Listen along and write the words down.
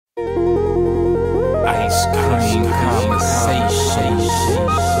Ice cream conversation.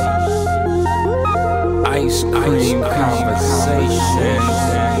 Ice cream conversation.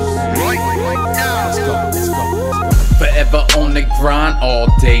 Let's go. Forever on the grind, all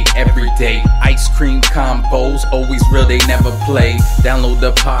day, every day. Ice cream combos, always real, they never play. Download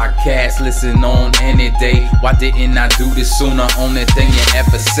the podcast, listen on any day. Why didn't I do this sooner? Only thing you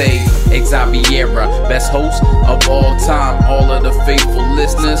ever say. Xaviera, best host of all time. All of the faithful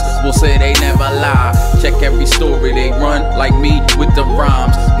listeners will say they never lie. Check every story they run, like me with the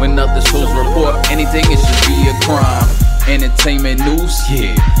rhymes. When other shows report anything, it should be a crime. Entertainment news,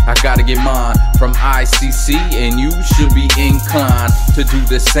 yeah, I gotta get mine from ICC, and you should be inclined to do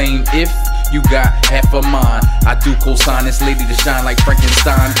the same if you got half of mine. I do co-sign this lady to shine like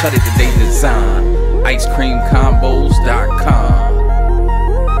Frankenstein. Cut it today design.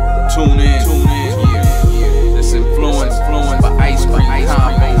 IceCreamCombos.com. Tune in, yeah. This influence by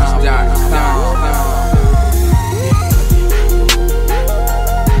IceCreamCombos.com.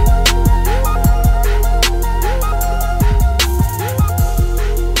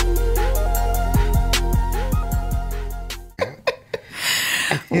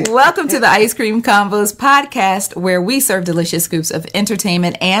 Welcome to the Ice Cream Convos podcast, where we serve delicious scoops of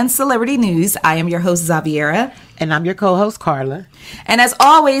entertainment and celebrity news. I am your host, Xaviera. And I'm your co-host, Karla. And as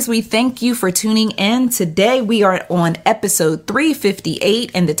always, we thank you for tuning in. Today, we are on episode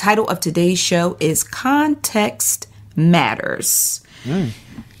 358, and the title of today's show is Context Matters.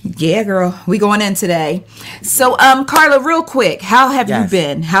 Yeah, girl, we going in today. So, Karla, real quick, how have you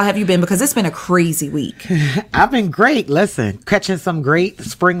been? How have you been? Because it's been a crazy week. I've been great. Listen, catching some great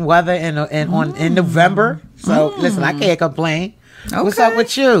spring weather in November. So, listen, I can't complain. Okay. What's up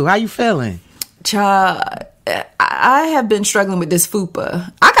with you? How you feeling? I have been struggling with this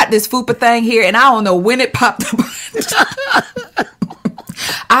fupa. I got this fupa thing here, and I don't know when it popped up.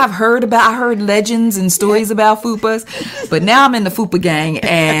 I heard legends and stories about fupas, but now I'm in the fupa gang,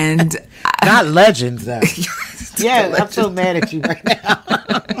 and not legends though. Yeah, I'm so mad at you right now.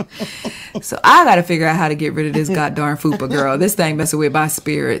 So I got to figure out how to get rid of this goddamn fupa, girl. This thing messing with my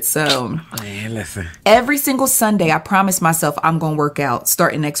spirit. So, man, listen. Every single Sunday, I promise myself I'm going to work out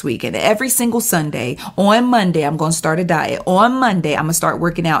starting next week. And every single Sunday, on Monday, I'm going to start a diet. On Monday, I'm going to start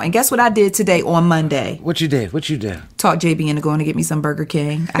working out. And guess what I did today on Monday? What you did? Talked JB into going to get me some Burger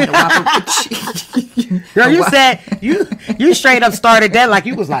King. I had a Whopper with cheese. Girl, you said, you straight up started that like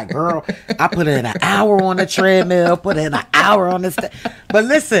you was like, girl, I put in an hour on the treadmill, put in an hour on this. But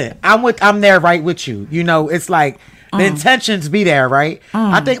listen, I'm there right with you. You know, it's like the intentions be there, right?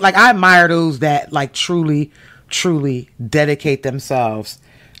 I think like I admire those that like truly dedicate themselves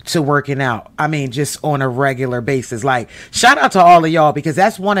to working out. I mean, just on a regular basis. Like, shout out to all of y'all, because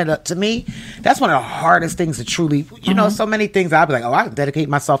that's one of the hardest things to truly, you know, so many things I'll be like, oh, I can dedicate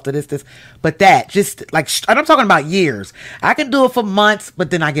myself to this. But that just like, and I'm talking about years. I can do it for months,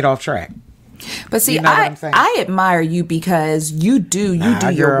 but then I get off track. But see, you know I admire you because you do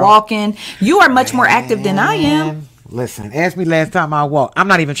your walking. You are much more active than I am. Listen, ask me last time I walked. I'm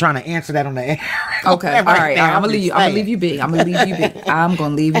not even trying to answer that on the air. Okay, all right. I'm gonna leave you be.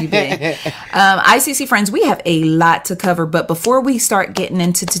 ICC friends, we have a lot to cover, but before we start getting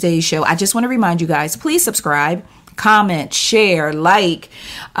into today's show, I just want to remind you guys, please subscribe, comment, share, like,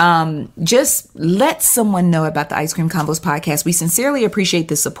 just let someone know about the Ice Cream Convos podcast. We sincerely appreciate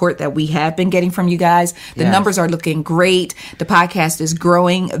the support that we have been getting from you guys. The numbers are looking great. The podcast is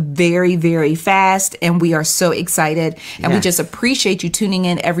growing very, very fast, and we are so excited. And we just appreciate you tuning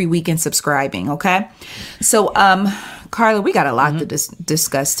in every week and subscribing. Okay. So, Karla, we got a lot to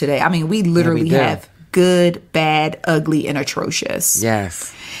discuss today. I mean, we literally have good, bad, ugly, and atrocious.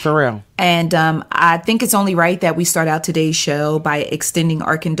 Yes. For real. And I think it's only right that we start out today's show by extending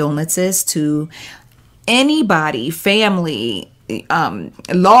our condolences to anybody, family,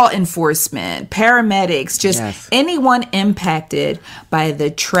 law enforcement, paramedics, just anyone impacted by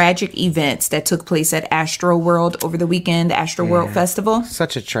the tragic events that took place at Astroworld over the weekend, Astroworld Festival.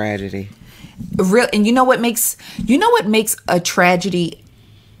 Such a tragedy. Real, and you know what makes a tragedy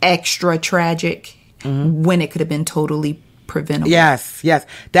extra tragic? When it could have been totally preventable. Yes.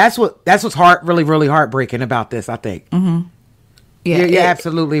 That's what's really heartbreaking about this, I think. Yeah, you're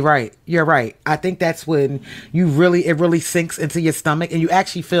absolutely right. You're right. I think that's when it really sinks into your stomach, and you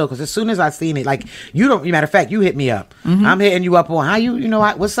actually feel, because as soon as I seen it, like matter of fact, you hit me up. I'm hitting you up on how you know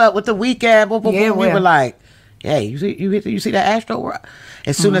what's up with the weekend. We were like, hey, you see that Astro?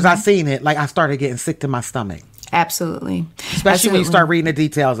 As soon as I seen it, like I started getting sick to my stomach. Absolutely. Especially when you start reading the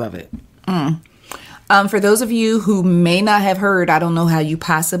details of it. For those of you who may not have heard, I don't know how you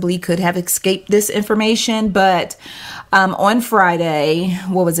possibly could have escaped this information, but on Friday,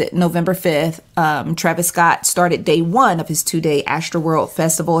 what was it, November 5th, Travis Scott started day one of his 2-day Astroworld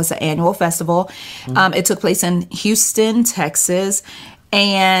Festival. It's an annual festival. It took place in Houston, Texas.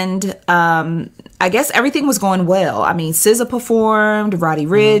 And I guess everything was going well. I mean, SZA performed, Roddy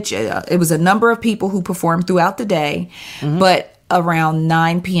Ricch. It was a number of people who performed throughout the day. But around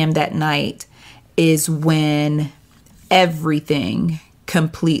 9 p.m. that night is when everything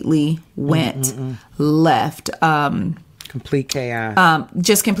completely went left. Complete chaos.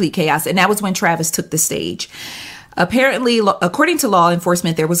 Just complete chaos. And that was when Travis took the stage. Apparently, according to law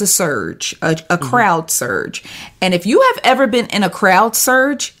enforcement, there was a surge, a crowd surge. And if you have ever been in a crowd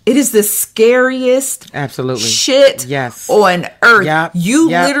surge, it is the scariest shit on earth. You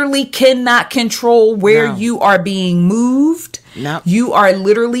literally cannot control where you are being moved. You are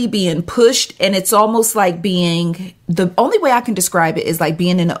literally being pushed, and it's almost like being, the only way I can describe it is like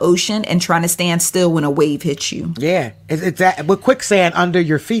being in the ocean and trying to stand still when a wave hits you. Yeah, it's that, with quicksand under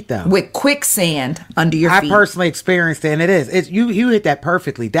your feet, though. With quicksand under your feet. I personally experienced it, and it is. It's you hit that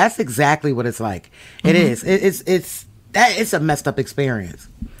perfectly. That's exactly what it's like. It is. It's a messed up experience.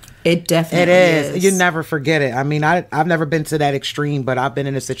 It definitely is. You never forget it. I mean, I've never been to that extreme, but I've been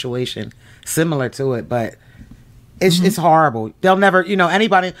in a situation similar to it, but it's horrible. They'll never,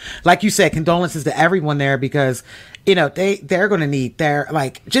 anybody, like you said, condolences to everyone there, because, they're going to need their,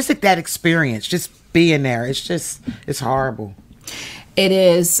 like, just like that experience, just being there. It's horrible. It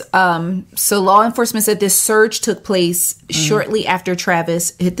is. So law enforcement said this surge took place shortly after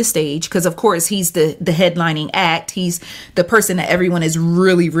Travis hit the stage, because of course he's the headlining act. He's the person that everyone is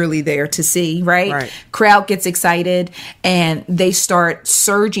really, really there to see, right? Crowd gets excited and they start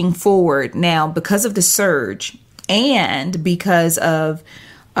surging forward. Now, because of the surge and because of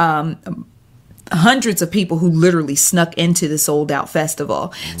hundreds of people who literally snuck into the sold out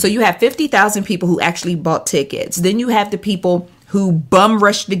festival. So you have 50,000 people who actually bought tickets. Then you have the people who bum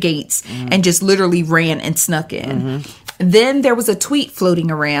rushed the gates and just literally ran and snuck in. Then there was a tweet floating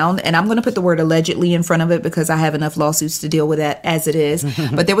around, and I'm going to put the word allegedly in front of it because I have enough lawsuits to deal with that as it is.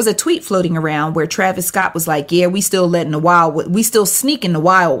 But there was a tweet floating around where Travis Scott was like, yeah, we still sneaking the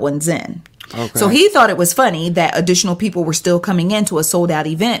wild ones in. Okay. So he thought it was funny that additional people were still coming into a sold out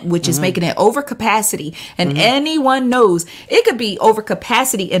event, which is making it over capacity. And anyone knows it could be over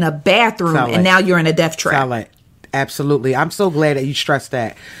capacity in a bathroom, and now you're in a death trap. Absolutely. I'm so glad that you stressed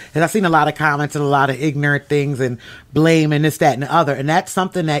that. And I've seen a lot of comments and a lot of ignorant things and blame and this, that, and the other. And that's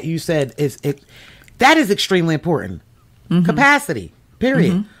something that you said that is extremely important. Capacity,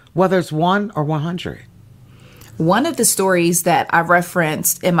 period. Whether it's 1 or 100. One of the stories that I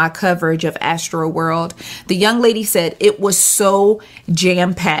referenced in my coverage of Astroworld, the young lady said it was so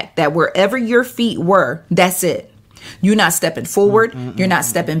jam-packed that wherever your feet were, that's it. You're not stepping forward. You're not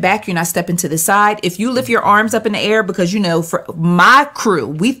stepping back. You're not stepping to the side. If you lift your arms up in the air, because, for my crew,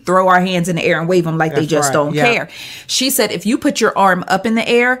 we throw our hands in the air and wave them like they just don't care. She said, if you put your arm up in the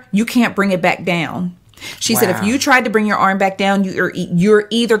air, you can't bring it back down. She said, if you tried to bring your arm back down, you're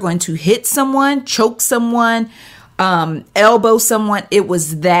either going to hit someone, choke someone, elbow someone. It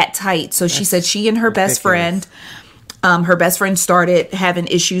was that tight. So she said she and her best friend started having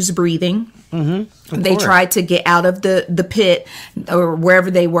issues breathing. They tried to get out of the pit or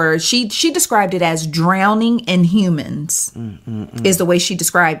wherever they were. She described it as drowning in humans is the way she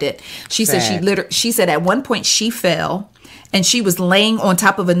described it. She said she said at one point she fell and she was laying on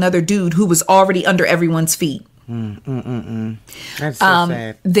top of another dude who was already under everyone's feet. That's so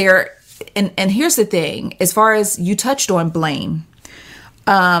sad. And here's the thing, as far as you touched on blame,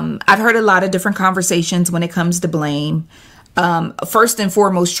 I've heard a lot of different conversations when it comes to blame. First and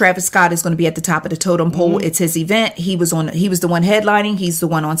foremost, Travis Scott is going to be at the top of the totem pole. It's his event. He was the one headlining. He's the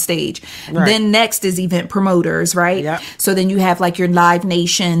one on stage. Then next is event promoters, right? So then you have like your Live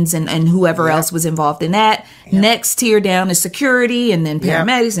Nations and whoever else was involved in that. Next tier down is security and then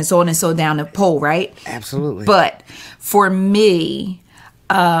paramedics and so on and so down the pole, right? Absolutely. But for me,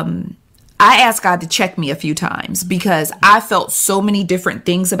 I asked God to check me a few times because I felt so many different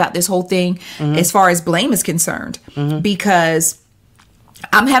things about this whole thing as far as blame is concerned, because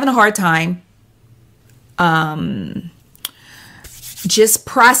I'm having a hard time just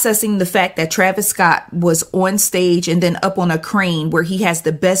processing the fact that Travis Scott was on stage and then up on a crane where he has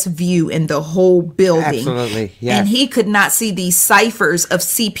the best view in the whole building. Absolutely, yes. And he could not see these ciphers of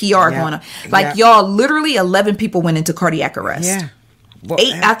CPR going on. Like, y'all, literally 11 people went into cardiac arrest. Yeah. Well,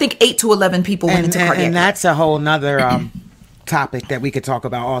 I think 8 to 11 people went into cardiac arrest. And that's a whole nother topic that we could talk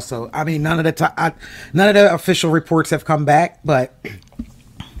about also. I mean, none of the official reports have come back, but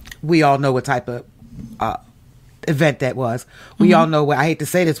we all know what type of event that was. We all know what, I hate to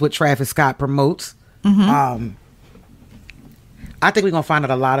say this, what Travis Scott promotes. I think we're gonna find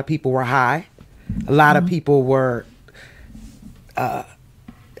out a lot of people were high. A lot of people were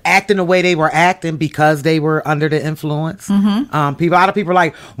acting the way they were acting because they were under the influence. A lot of people are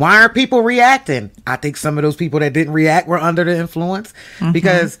like, why aren't people reacting? I think some of those people that didn't react were under the influence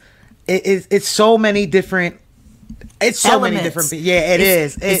because it's so many different. It's so elements. many different. Yeah, it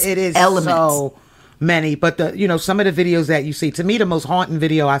is elements. So many. But some of the videos that you see, to me, the most haunting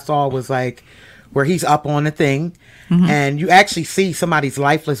video I saw was like where he's up on the thing, and you actually see somebody's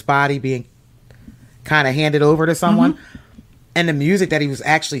lifeless body being kind of handed over to someone. And the music that he was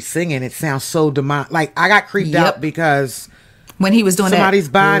actually singing, it sounds so demonic. Like, I got creeped out because when he was doing somebody's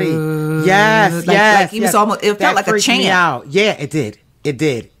body. Yes, like he was almost. It felt like a chant. Out. Yeah, it did. It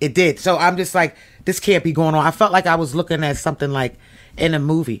did. So I'm just like, this can't be going on. I felt like I was looking at something like in a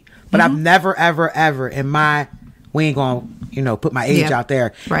movie, but I've never, ever in my. We ain't gonna, put my age out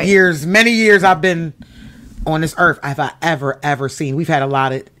there. Right. Many years I've been on this earth, have I ever seen. We've had a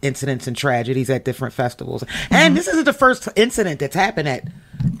lot of incidents and tragedies at different festivals, and this isn't the first incident that's happened at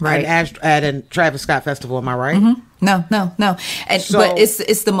a Travis Scott festival. Am I right? No. And So- but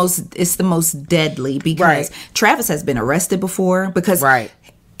it's the most deadly because Travis has been arrested before. Because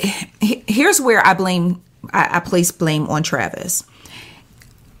here's where I place blame on Travis.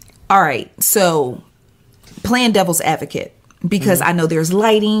 All right, so playing devil's advocate. Because I know there's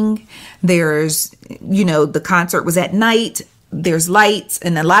lighting, there's, the concert was at night, there's lights.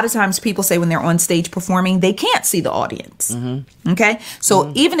 And a lot of times people say when they're on stage performing, they can't see the audience. Okay.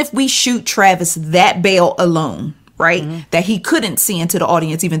 So even if we shoot Travis that bail alone, right, that he couldn't see into the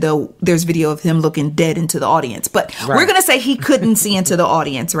audience, even though there's video of him looking dead into the audience. But we're going to say he couldn't see into the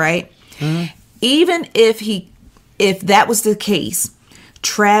audience, right? Even if that was the case,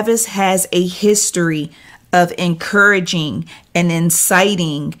 Travis has a history of encouraging and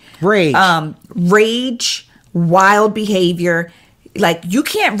inciting rage, wild behavior. Like, you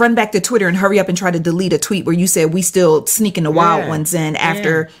can't run back to Twitter and hurry up and try to delete a tweet where you said we still sneaking the wild ones in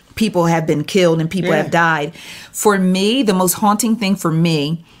after people have been killed and people have died. For me, the most haunting thing for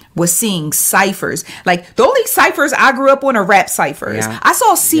me was seeing ciphers. Like, the only ciphers I grew up on are rap ciphers. I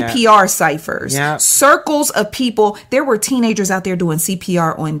saw CPR ciphers. Circles of people. There were teenagers out there doing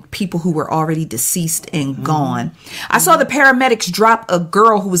CPR on people who were already deceased and gone. I saw the paramedics drop a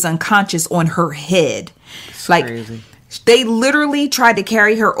girl who was unconscious on her head. It's like crazy. They literally tried to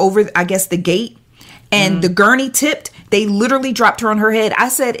carry her over, I guess, the gate, and the gurney tipped. They literally dropped her on her head. I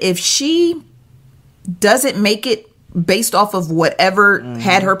said, if she doesn't make it based off of whatever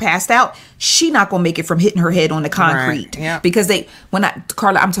had her passed out, she not gonna make it from hitting her head on the concrete. Because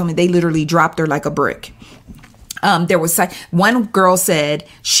Karla, I'm telling you, they literally dropped her like a brick. There was one girl said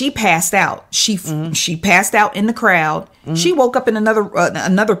she passed out. She passed out in the crowd. She woke up in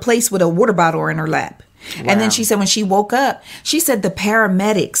another place with a water bottle in her lap. And then she said when she woke up, she said the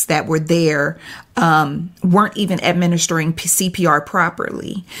paramedics that were there weren't even administering CPR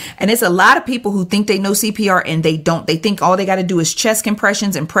properly. And it's a lot of people who think they know CPR and they don't. They think all they got to do is chest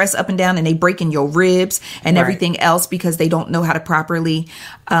compressions and press up and down, and they breaking your ribs and everything else because they don't know how to properly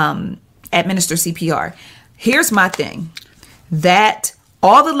administer CPR. Here's my thing. That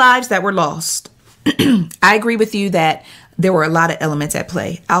all the lives that were lost, I agree with you that there were a lot of elements at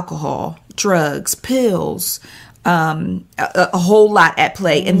play. Alcohol, drugs, pills, a whole lot at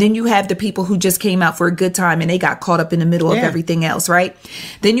play. And then you have the people who just came out for a good time and they got caught up in the middle of everything else, right?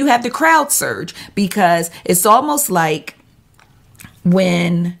 Then you have the crowd surge, because it's almost like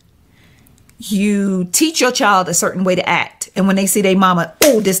when you teach your child a certain way to act, and when they see their mama,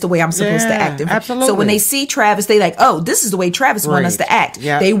 oh, this is the way I'm supposed to act. Absolutely. So when they see Travis, they like, oh, this is the way Travis wants us to act.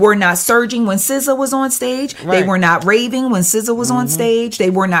 They were not surging when SZA was on stage. They were not raving when SZA was on stage. They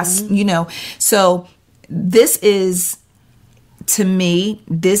were not, So this is, to me,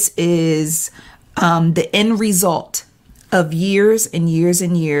 this is the end result of years and years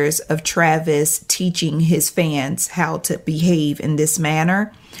and years of Travis teaching his fans how to behave in this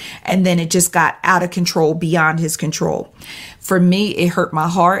manner. And then it just got out of control, beyond his control. For me, it hurt my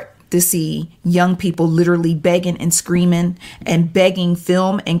heart to see young people literally begging and screaming and begging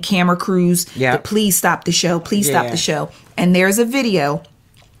film and camera crews to please stop the show, please stop the show. And there's a video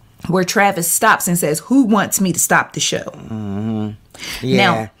where Travis stops and says, who wants me to stop the show?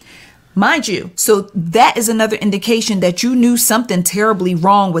 Now, mind you, so that is another indication that you knew something terribly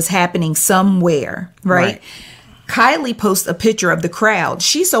wrong was happening somewhere, right? Kylie posts a picture of the crowd.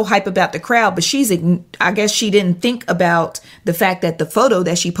 She's so hype about the crowd, but I guess she didn't think about the fact that the photo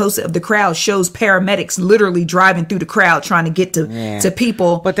that she posted of the crowd shows paramedics literally driving through the crowd trying to get to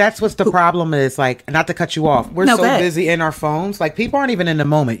people. But that's what's the problem is, like, not to cut you off. We're so busy in our phones. Like, people aren't even in the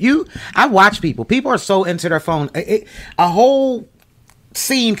moment. I watch people. People are so into their phone. A whole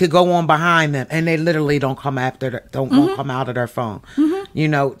scene could go on behind them and they literally don't come won't come out of their phone. You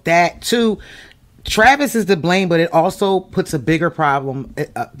know, that too. Travis is to blame, but it also puts a bigger problem,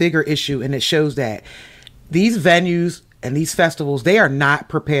 a bigger issue, and it shows that these venues and these festivals, they are not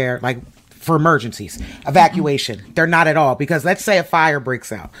prepared, like, for emergencies, evacuation. They're not at all, because let's say a fire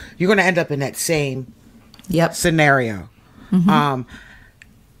breaks out. You're going to end up in that same scenario. How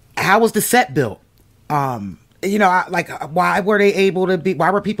was the set built? You know, why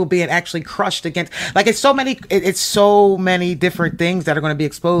were people being actually crushed against, like, it's so many different things that are going to be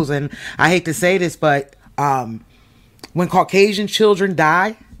exposed. And I hate to say this, but when Caucasian children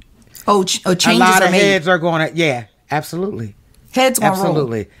die, changes a lot of are made. heads are going to, absolutely. Heads going to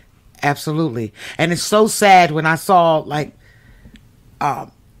roll. Absolutely. And it's so sad when I saw, like,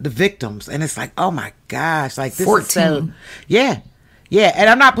 the victims, and it's like, oh my gosh, like, this 14. is so, yeah. And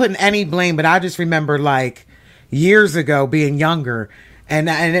I'm not putting any blame, but I just remember, like, years ago being younger, and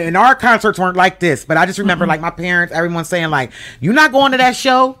our concerts weren't like this, but I just remember like my parents, everyone saying like, you're not going to that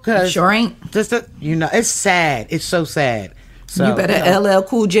show, because sure ain't. It's sad. It's so sad. So you better LL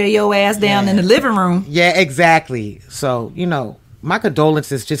Cool J your ass down in the living room. Yeah, exactly. So, my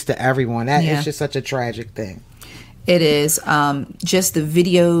condolences just to everyone. That is just such a tragic thing. It is. Just the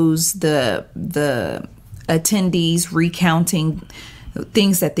videos, the attendees recounting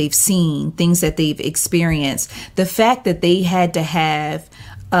things that they've seen, things that they've experienced. The fact that they had to have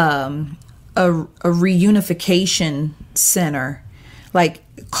a reunification center, like,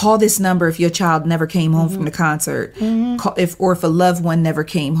 call this number if your child never came home from the concert, if a loved one never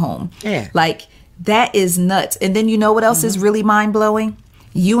came home. Yeah, like, that is nuts. And then you know what else is really mind blowing?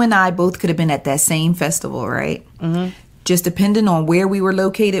 You and I both could have been at that same festival, right? Just depending on where we were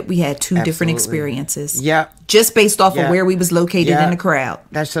located, we had two different experiences. Yep. Just based off of where we was located in the crowd.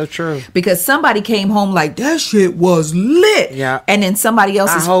 That's so true. Because somebody came home like, that shit was lit. Yeah. And then somebody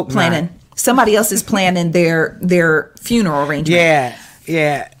else is planning. Not. Somebody else is planning their funeral arrangement.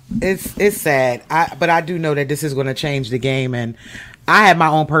 Yeah. It's sad. But I do know that this is going to change the game, and I have my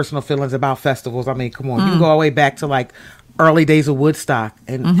own personal feelings about festivals. I mean, come on, you can go all the way back to like early days of Woodstock,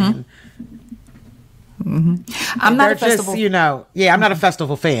 and I'm not a festival. I'm not a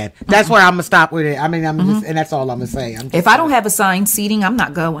festival fan. That's where I'm gonna stop with it. I mean, I'm just, and that's all I'm gonna say. If I don't have assigned seating, I'm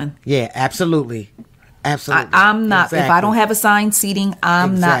not going. Yeah, absolutely. I'm not. Exactly. If I don't have assigned seating,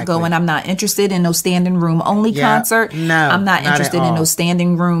 I'm not going. I'm not interested in no standing room only concert. No, I'm not interested in no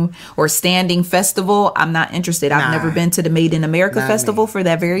standing room or standing festival. I'm not interested. I've never been to the Made in America festival for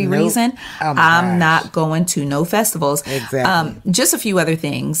that very reason. I'm not going to no festivals. Exactly. Just a few other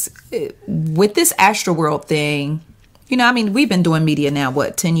things with this Astroworld thing. I mean, we've been doing media now,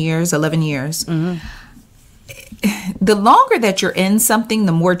 10 years, 11 years. The longer that you're in something,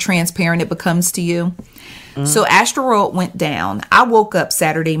 the more transparent it becomes to you. So Astroworld went down. I woke up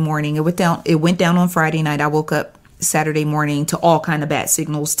Saturday morning. It went down on Friday night. I woke up Saturday morning to all kind of bad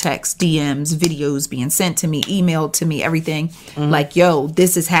signals, texts, DMs, videos being sent to me, emailed to me, everything. Like, yo,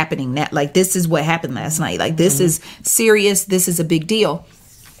 this is happening. Like, this is what happened last night. Like, this is serious. This is a big deal.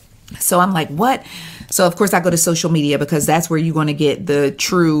 So I'm like, what? So, of course, I go to social media because that's where you're going to get the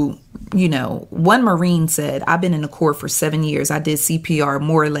true, one Marine said, I've been in the Corps for 7 years. I did CPR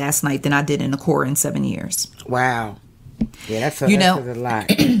more last night than I did in the Corps in 7 years. Wow. Yeah, that's a lot.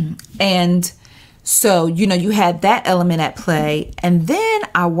 And so, you had that element at play. And then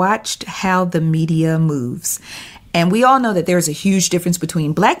I watched how the media moves. And we all know that there's a huge difference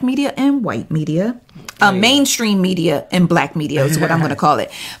between black media and white media. Mainstream media and black media is what I'm going to call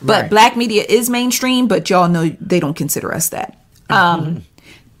it. But black media is mainstream, but y'all know they don't consider us that.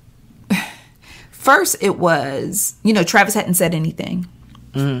 First, it was, Travis hadn't said anything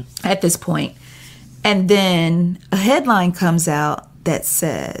at this point. And then a headline comes out that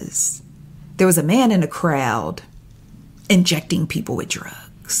says there was a man in a crowd injecting people with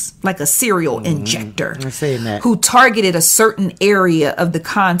drugs, like a serial injector who targeted a certain area of the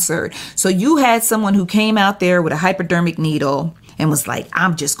concert. So you had someone who came out there with a hypodermic needle and was like,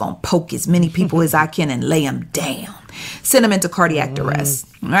 I'm just going to poke as many people as I can and lay them down, send them into cardiac arrest,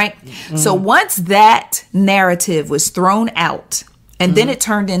 right? So once that narrative was thrown out, and then it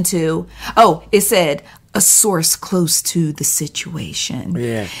turned into, it said a source close to the situation.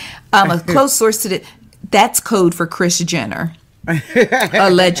 Yeah. A close source to that's code for Kris Jenner.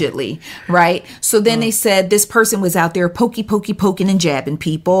 Allegedly, right? So then they said this person was out there poking and jabbing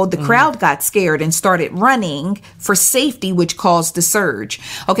people. The crowd got scared and started running for safety, which caused the surge.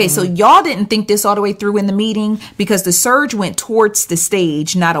 Okay, so y'all didn't think this all the way through in the meeting because the surge went towards the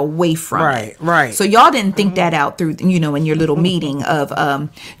stage, not away from it. Right. So y'all didn't think that out through, in your little meeting of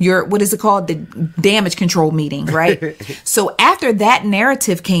your, what is it called? The damage control meeting, right? So after that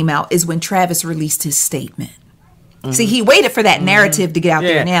narrative came out is when Travis released his statement. See, he waited for that narrative to get out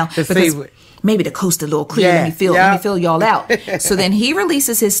there now because maybe the coast a little clear. Let me feel y'all out. So then he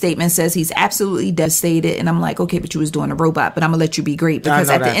releases his statement, says he's absolutely devastated, and I'm like, okay, but you was doing a robot, but I'm gonna let you be great because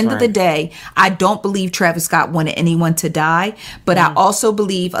at the end of the day, I don't believe Travis Scott wanted anyone to die, but I also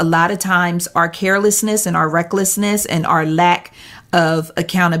believe a lot of times our carelessness and our recklessness and our lack of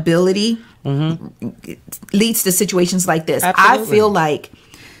accountability leads to situations like this. Absolutely. I feel like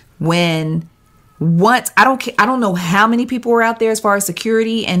when once I don't know how many people were out there as far as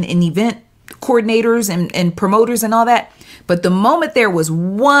security and event coordinators and promoters and all that, but the moment there was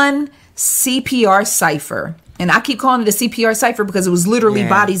one CPR cipher, and I keep calling it a CPR cipher because it was literally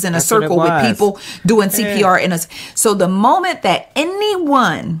bodies in a circle with people doing CPR in us. So the moment that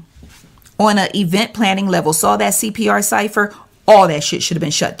anyone on an event planning level saw that CPR cipher, all that shit should have been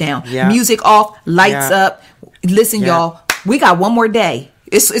shut down. Music off, lights up. Listen, y'all, we got one more day.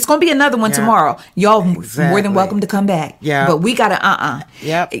 It's going to be another one tomorrow. Y'all more than welcome to come back. But we got to,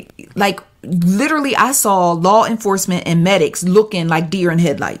 like, literally, I saw law enforcement and medics looking like deer in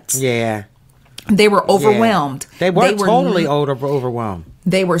headlights. They were overwhelmed. They were totally overwhelmed.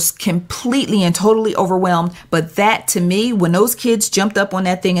 They were completely and totally overwhelmed. But that, to me, when those kids jumped up on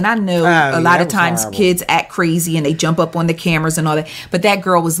that thing, and I know a lot of times kids act crazy and they jump up on the cameras and all that, but that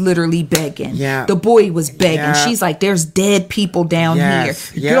girl was literally begging. The boy was begging. She's like, there's dead people down here.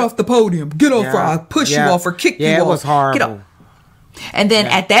 Get off the podium. Get off or I'll push you off or kick you off. It was horrible. Get off. And then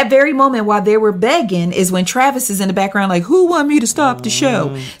at that very moment while they were begging is when Travis is in the background like, who want me to stop the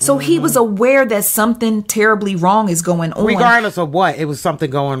show? So he was aware that something terribly wrong is going on. Regardless of what, it was something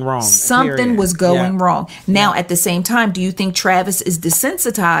going wrong. Something was going wrong. Now, at the same time, do you think Travis is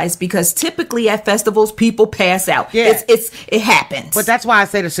desensitized? Because typically at festivals, people pass out. It happens. But that's why I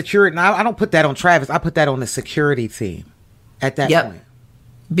say the security. Now, I don't put that on Travis. I put that on the security team at that point.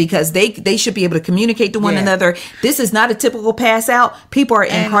 Because they should be able to communicate to one another. This is not a typical pass out. People are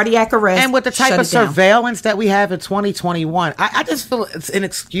in cardiac arrest. And with the type of surveillance that we have in 2021, I just feel it's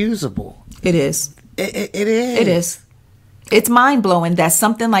inexcusable. It is. It is. It is. It's mind blowing that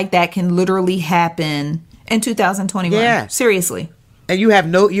something like that can literally happen in 2021. Seriously. And you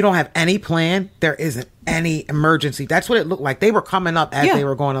don't have any plan. There isn't any emergency. That's what it looked like. They were coming up as they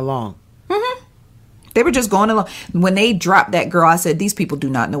were going along. They were just going along. When they dropped that girl, I said, these people do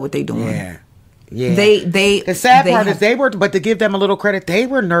not know what they're doing. The sad part is but to give them a little credit, they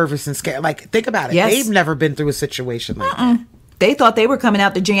were nervous and scared. Like, think about it. They've never been through a situation like that. They thought they were coming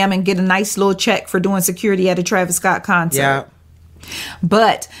out to jam and get a nice little check for doing security at a Travis Scott concert.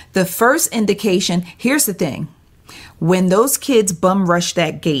 But the first indication, here's the thing. When those kids bum rushed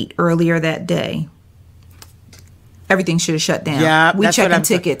that gate earlier that day, everything should have shut down. We checking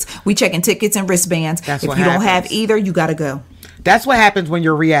tickets. We checking tickets and wristbands. If you don't have either, you got to go. That's what happens when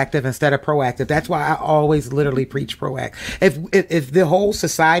you're reactive instead of proactive. That's why I always literally preach proactive. If the whole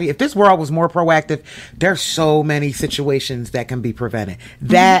society, if this world was more proactive, there's so many situations that can be prevented.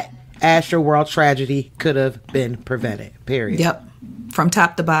 That Astroworld tragedy could have been prevented. Period. Yep. From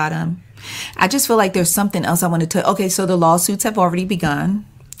top to bottom. I just feel like there's something else I want to tell. Okay, so the lawsuits have already begun.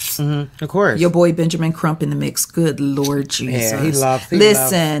 Of course. Your boy Benjamin Crump in the mix. Good Lord Jesus. Yeah, he loves.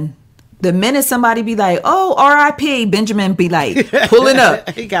 The minute somebody be like, oh, R.I.P., Benjamin be like, pulling up.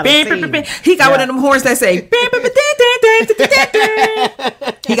 He got one of them horns that say,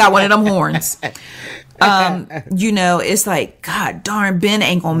 he got one of them horns. It's like, God darn, Ben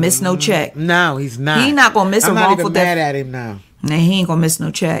ain't gonna miss no check. No, he's not. He not gonna miss a wrongful death. I'm not even mad at him now. Nah, he ain't gonna miss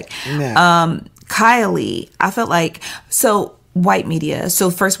no check. No. Kylie, I felt like, so white media. So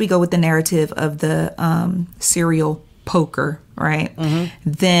first we go with the narrative of the serial poker, right?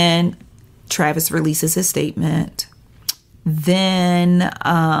 Then Travis releases his statement. Then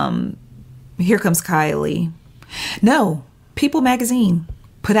here comes Kylie. No, People magazine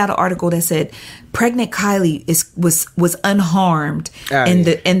put out an article that said pregnant Kylie was unharmed in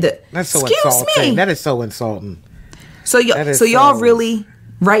the That's so excuse insulting. me. That is so insulting. So y'all really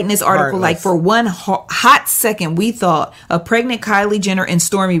writing this article heartless. Like for one hot second we thought a pregnant Kylie Jenner and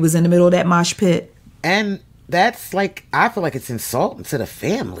Stormi was in the middle of that mosh pit. And that's like, I feel like it's insulting to the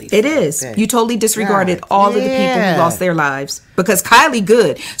family. It is. You totally disregarded all of the people who lost their lives because Kylie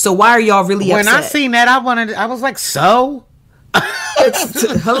good. So why are y'all really upset? When I seen that, I was like, so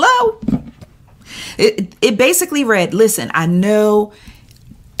Hello. It basically read, listen, I know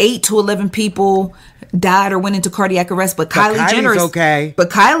 8 to 11 people died or went into cardiac arrest, but Kylie Jenner is okay. But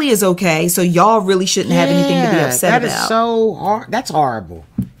Kylie is okay, so y'all really shouldn't have anything to be upset about. That is so hard. That's horrible.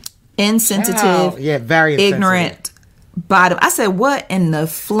 Insensitive. Very insensitive. Ignorant. Bottom. I said, what in the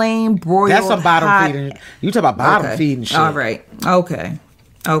flame broiled? That's some bottom feeding. You talk about bottom feeding shit. All right. Okay.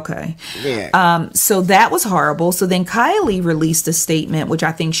 Yeah. So that was horrible. So then Kylie released a statement, which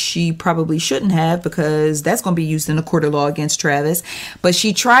I think she probably shouldn't have, because that's going to be used in a court of law against Travis. But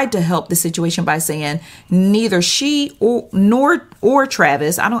she tried to help the situation by saying neither she nor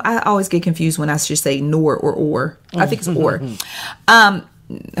Travis. I always get confused when I should say nor or. I think it's or.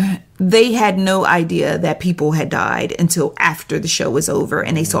 They had no idea that people had died until after the show was over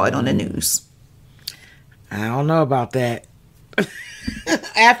and they saw it on the news. I don't know about that.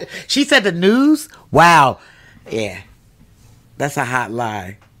 After she said the news, wow, yeah, that's a hot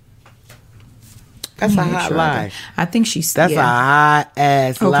lie. That's a hot lie. I think she's. That's a hot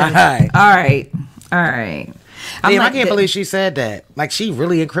ass lie. All right. Damn, I can't believe she said that. Like, she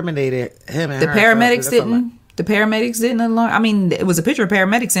really incriminated him. And the paramedics didn't. The paramedics didn't alarm. I mean, it was a picture of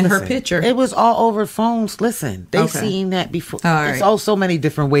paramedics in her picture. It was all over phones. Listen, they seen that before. There's so many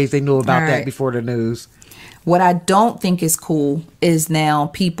different ways they knew about that before the news. What I don't think is cool is now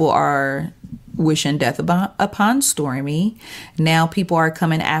people are wishing death upon Stormy. Now people are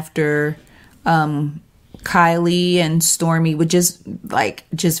coming after Kylie and Stormy with just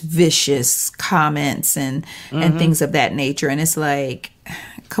vicious comments and things of that nature. And it's like,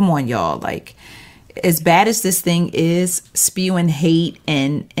 come on, y'all. Like, as bad as this thing is, spewing hate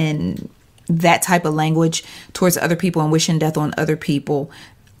and that type of language towards other people and wishing death on other people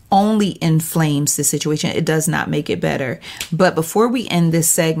only inflames the situation. It does not make it better. But before we end this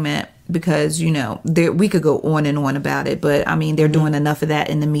segment, because, we could go on and on about it, but I mean, they're doing enough of that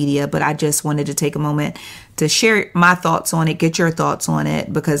in the media, but I just wanted to take a moment to share my thoughts on it, get your thoughts on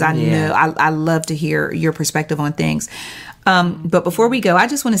it, because I know I love to hear your perspective on things. But before we go, I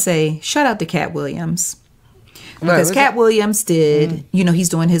just want to say, shout out to Cat Williams. Because Cat Williams did, he's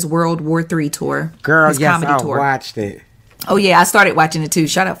doing his World War III tour. Girl, his comedy tour. Watched it. Oh, yeah, I started watching it, too.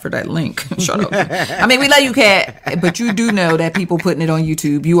 Shout out for that link. Shut up. I mean, we love you, Kat, but you do know that people putting it on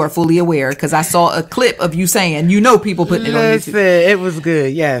YouTube. You are fully aware, because I saw a clip of you saying, people putting it on YouTube. It was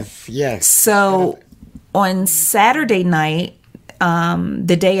good. Yes. So, on Saturday night,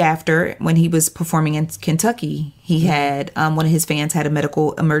 the day after, when he was performing in Kentucky, he had, one of his fans had a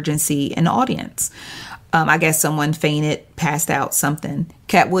medical emergency in the audience. I guess someone fainted, passed out, something.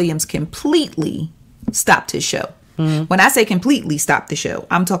 Cat Williams completely stopped his show. When I say completely stop the show,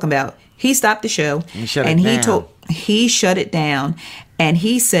 I'm talking about he stopped the show he shut it down, and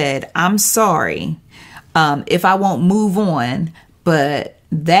he said, I'm sorry if I won't move on, but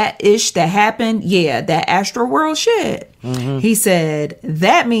that ish that happened, that Astroworld shit. He said,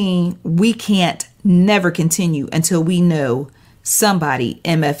 that means we can't never continue until we know somebody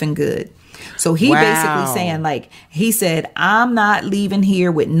MFing good. So he basically saying, he said, I'm not leaving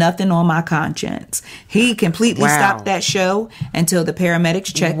here with nothing on my conscience. He completely stopped that show until the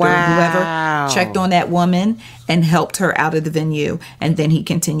paramedics checked or whoever checked on that woman and helped her out of the venue. And then he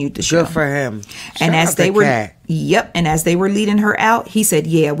continued the show. Good for him. And as they were leading her out, he said,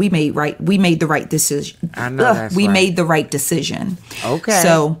 we made the right decision. I know that's we made the right decision. Okay.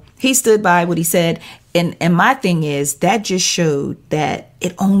 So he stood by what he said. And my thing is, that just showed that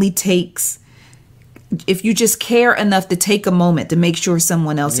it only takes, if you just care enough to take a moment to make sure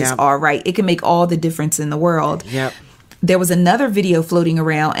someone else is all right, it can make all the difference in the world. Yep. There was another video floating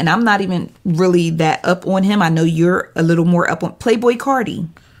around, and I'm not even really that up on him. I know you're a little more up on Playboy Cardi.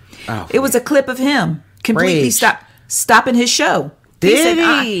 Oh, it was a clip of him completely stopping his show. Did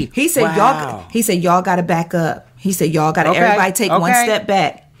he? He said, y'all got to back up. He said, y'all got to everybody take one step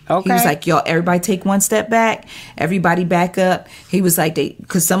back. Okay. He was like, y'all, everybody take one step back. Everybody back up. He was like,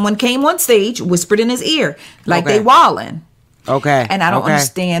 because someone came on stage, whispered in his ear, like they walling. Okay. And I don't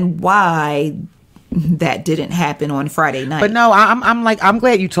understand why that didn't happen on Friday night. But no, I'm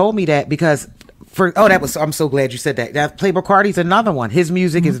glad you told me that, because I'm so glad you said that. That Playboy Cardi's another one. His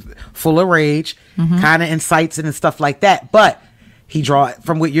music is full of rage, kind of incites and stuff like that. But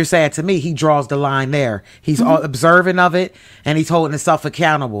from what you're saying to me, he draws the line there. He's observant of it, and he's holding himself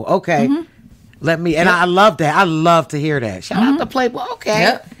accountable. Okay. I love that. I love to hear that. Shout out to Playboy. Okay.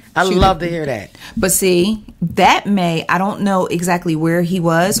 Yep. I love to hear that. But see, I don't know exactly where he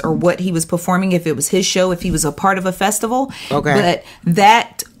was or what he was performing, if it was his show, if he was a part of a festival. Okay. But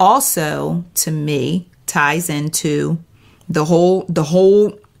that also, to me, ties into the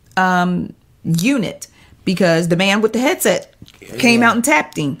whole unit. Because the man with the headset came out and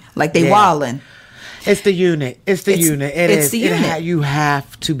tapped him like they wilding. It's the unit. It's the unit. It's the unit. You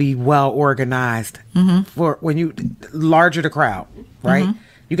have to be well organized for when you larger the crowd, right?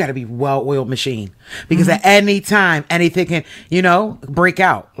 You got to be well-oiled machine because at any time anything can break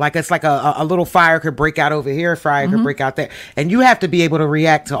out. Like it's like a little fire could break out over here, a fire could break out there, and you have to be able to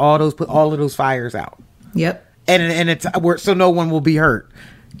react to put all of those fires out. Yep. And it's so no one will be hurt.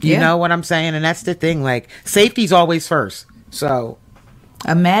 You know what I'm saying? And that's the thing. Like safety's always first. So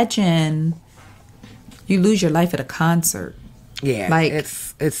imagine you lose your life at a concert. Yeah, like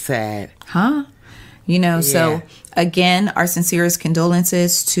it's sad, huh? So again, our sincerest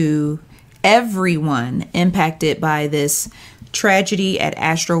condolences to everyone impacted by this tragedy at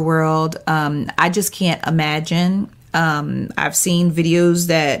Astroworld. I just can't imagine. I've seen videos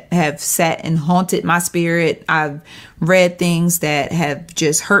that have sat and haunted my spirit. I've read things that have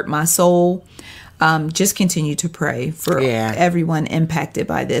just hurt my soul. Just continue to pray for everyone impacted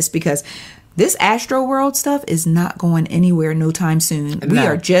by this, because this Astroworld stuff is not going anywhere no time soon. No. We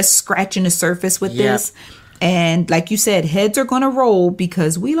are just scratching the surface with this. And like you said, heads are going to roll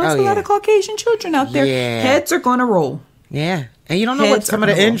because we lost a lot of Caucasian children out there. Yeah. Heads are going to roll. Yeah. And you don't know what some of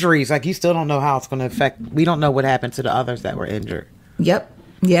the injuries, like you still don't know how it's going to affect. We don't know what happened to the others that were injured. Yep.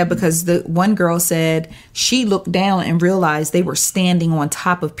 Yeah, because the one girl said she looked down and realized they were standing on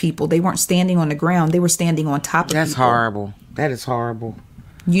top of people. They weren't standing on the ground. They were standing on top of people. That's horrible. That is horrible.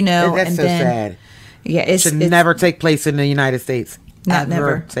 That's and so sad. Yeah, it should never take place in the United States.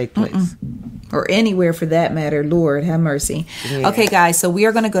 Never take place. Or anywhere for that matter. Lord have mercy. Yeah. Okay, guys, so we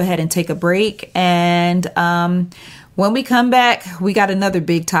are going to go ahead and take a break. And when we come back, we got another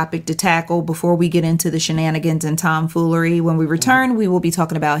big topic to tackle before we get into the shenanigans and tomfoolery. When we return, we will be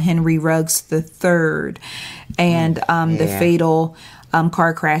talking about Henry Ruggs III and the fatal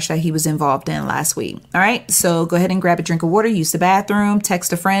car crash that he was involved in last week. All right, so go ahead and grab a drink of water, use the bathroom,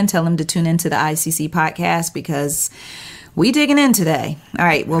 text a friend, tell them to tune into the ICC podcast because we digging in today. All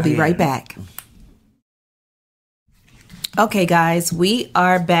right, we'll be right back. Okay, guys, we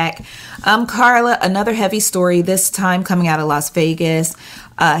are back. Karla, another heavy story, this time coming out of Las Vegas.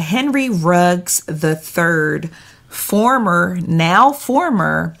 Henry Ruggs III, former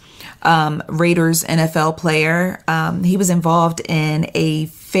Raiders NFL player. He was involved in a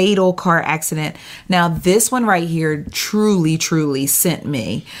fatal car accident. Now, this one right here truly sent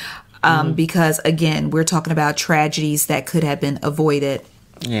me because, again, we're talking about tragedies that could have been avoided.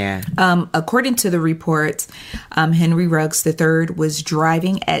 Yeah. According to the reports, Henry Ruggs III was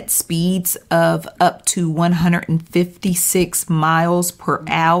driving at speeds of up to 156 miles per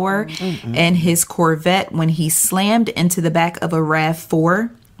hour in his Corvette when he slammed into the back of a RAV4.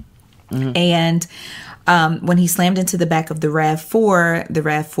 And when he slammed into the back of the RAV4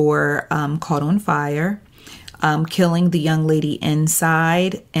 caught on fire, killing the young lady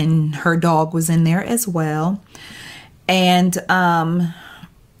inside, and her dog was in there as well. And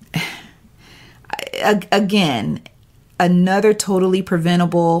again, another totally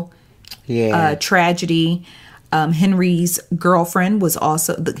preventable tragedy. Henry's girlfriend was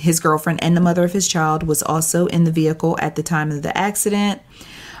also, his girlfriend and the mother of his child was also in the vehicle at the time of the accident.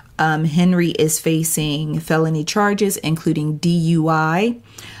 Henry is facing felony charges, including DUI,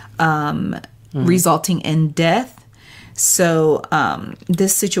 resulting in death. So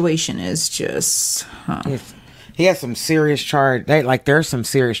this situation is just... He has some serious charge. There's some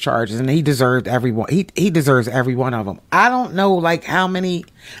serious charges, and he deserved every one. He deserves every one of them. I don't know, how many.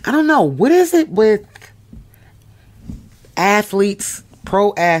 I don't know. What is it with athletes,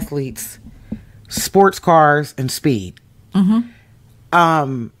 pro athletes, sports cars, and speed? I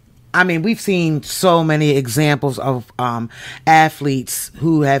mean, we've seen so many examples of athletes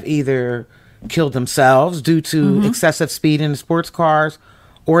who have either killed themselves due to excessive speed in the sports cars,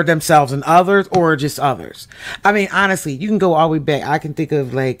 or themselves and others, or just others. I mean, honestly, you can go all the way back. I can think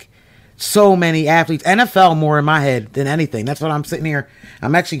of so many athletes, NFL more in my head than anything. That's what I'm sitting here.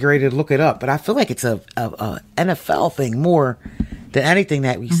 I'm actually ready to look it up, but I feel like it's a NFL thing more than anything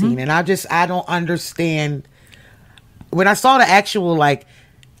that we've seen. And I don't understand. When I saw the actual,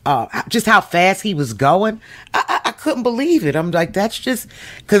 just how fast he was going, I couldn't believe it. I'm like, that's just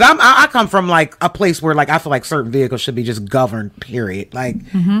because I come from a place where I feel like certain vehicles should be just governed, period.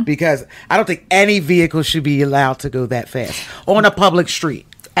 Because I don't think any vehicle should be allowed to go that fast on a public street.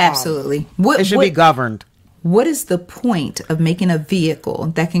 Absolutely. It should be governed. What is the point of making a vehicle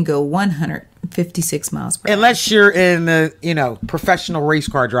that can go 156 miles per hour? Unless you're in the, professional race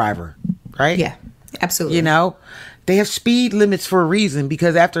car driver, right? Yeah, absolutely. They have speed limits for a reason,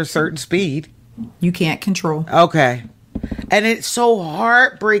 because after a certain speed, you can't control. Okay. And it's so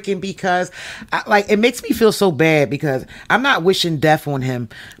heartbreaking because it makes me feel so bad because I'm not wishing death on him,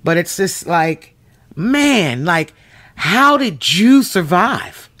 but it's just like, man, like, how did you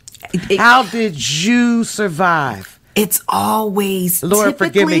survive? How did you survive? It's always Lord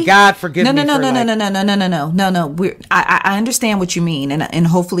forgive me, God forgive me. No. I understand what you mean, and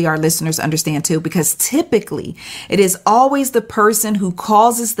hopefully our listeners understand too, because typically it is always the person who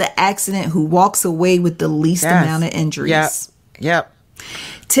causes the accident who walks away with the least amount of injuries. Yep.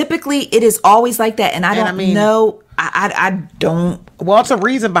 Typically, it is always like that, and I don't know. I don't. Well, it's a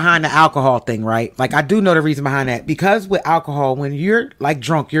reason behind the alcohol thing, right? Like, I do know the reason behind that, because with alcohol, when you're like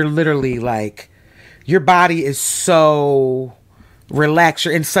drunk, you're literally like, your body is so relaxed.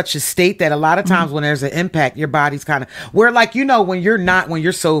 You're in such a state that a lot of times when there's an impact, your body's kind of where, like, you know, when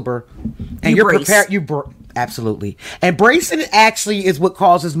you're sober and you're prepared, absolutely. And bracing actually is what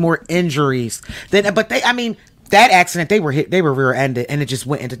causes more injuries than. But that accident, they were rear-ended, and it just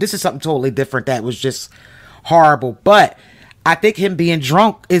went into, this is something totally different that was just horrible. But I think him being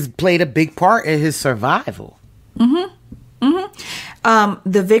drunk played a big part in his survival.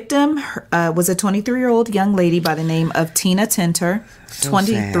 The victim was a 23-year-old young lady by the name of Tina Tinter,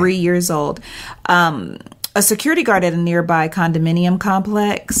 23 years old. A security guard at a nearby condominium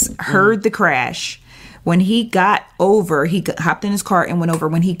complex heard the crash. When he got over, he hopped in his car and went over.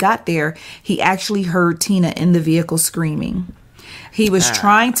 When he got there, he actually heard Tina in the vehicle screaming. He was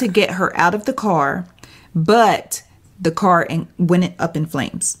trying to get her out of the car, but the car went up in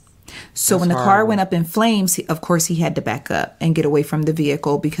flames. So when the car went up in flames, of course, he had to back up and get away from the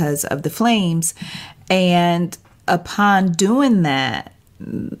vehicle because of the flames. And upon doing that,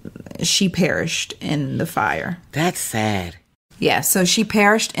 she perished in the fire. That's sad. Yeah, so she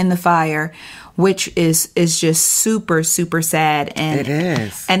perished in the fire, which is just super, super sad. And it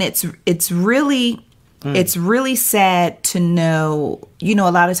is. And it's really sad to know, you know,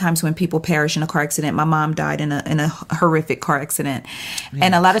 a lot of times when people perish in a car accident, my mom died in a horrific car accident. Yeah,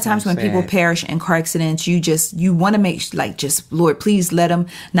 and a lot of times when people perish in car accidents, you want to make, like, just, Lord, please let them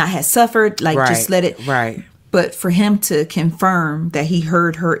not have suffered. Like, just let it. Right. But for him to confirm that he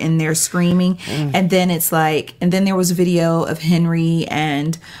heard her in there screaming, and then it's like, and then there was a video of Henry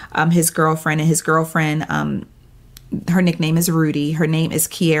and his girlfriend, her nickname is Rudy. Her name is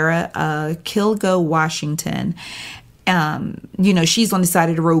Kiera Kilgo Washington. You know, she's on the side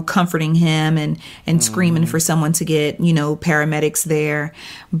of the road comforting him and screaming for someone to get, you know, paramedics there.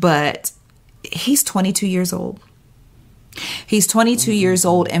 But he's 22 years old. He's 22 years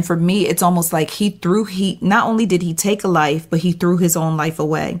old. And for me, it's almost like he not only did he take a life, but he threw his own life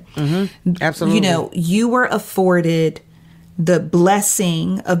away. Absolutely. You know, you were afforded the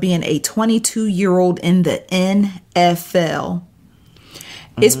blessing of being a 22-year-old in the NFL.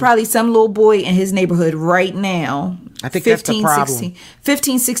 It's probably some little boy in his neighborhood right now. I think 15, that's the problem.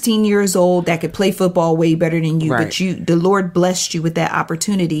 15, 16 years old that could play football way better than you. Right. But the Lord blessed you with that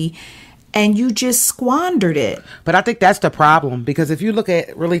opportunity, and you just squandered it. But I think that's the problem, because if you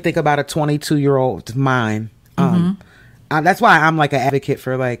really think about a 22-year-old's mind, that's why I'm like an advocate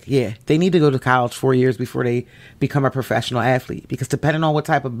for, like, they need to go to college 4 years before they become a professional athlete, because depending on what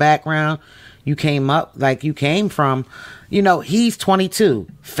type of background you came from, you know, he's 22,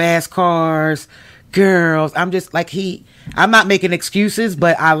 fast cars, girls. I'm just like, I'm not making excuses,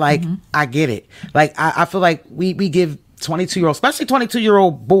 but I get it. Like, I feel like we give 22-year-olds, especially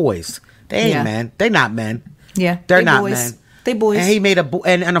 22-year-old boys, they ain't men. They not men. Yeah. They're not boys. men. They boys. And he made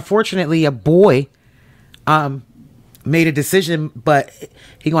and unfortunately a boy, made a decision, but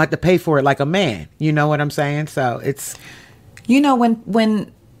he gonna have to pay for it like a man. You know what I'm saying? So it's, you know,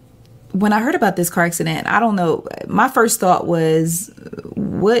 when I heard about this car accident, I don't know, my first thought was,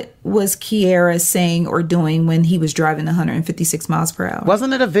 what was Kiera saying or doing when he was driving 156 miles per hour?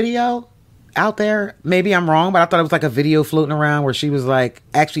 Wasn't it a video out there? Maybe I'm wrong, but I thought it was like a video floating around where she was like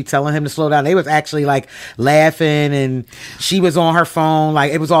actually telling him to slow down. They was actually like laughing, and she was on her phone,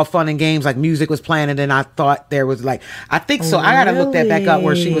 like it was all fun and games, like music was playing, and then I thought there was like, I think so. I gotta look that back up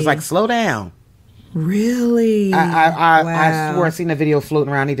where she was like, slow down. Really? I swore I seen a video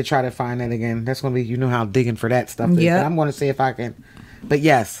floating around. I need to try to find that again. That's gonna be, you know how I'm digging for that stuff is. But I'm gonna see if I can. But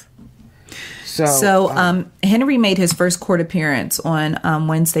yes. So Henry made his first court appearance on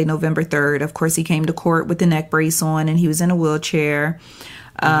Wednesday, November 3rd. Of course, he came to court with the neck brace on, and he was in a wheelchair.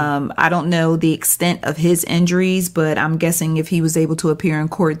 I don't know the extent of his injuries, but I'm guessing if he was able to appear in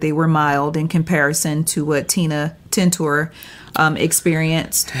court, they were mild in comparison to what Tina Tintor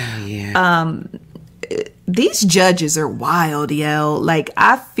experienced. These judges are wild, yo. Like,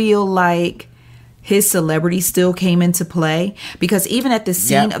 I feel like his celebrity still came into play, because even at the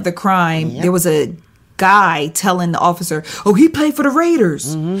scene of the crime, there was a guy telling the officer, "Oh, he played for the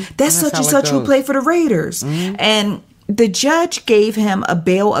Raiders. That's such and such who played for the Raiders." And the judge gave him a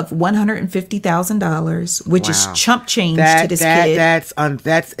bail of $150,000, which is chump change to this kid. That's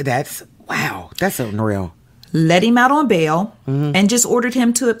wow. That's unreal. Let him out on bail and just ordered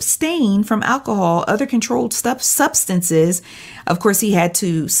him to abstain from alcohol, other controlled substances. Of course, he had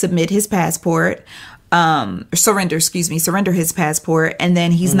to submit his passport, surrender his passport, and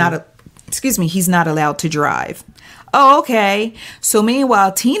then he's he's not allowed to drive. Oh, okay. So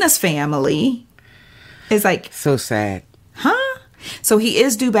meanwhile, Tina's family is like, so sad. Huh? So he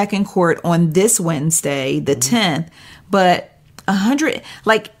is due back in court on this Wednesday, the 10th, but 100,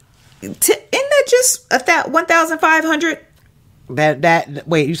 like, isn't that just that 1,500? That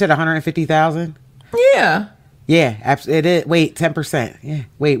wait, you said 150,000? Yeah. Yeah, it is. Wait, 10%. Yeah.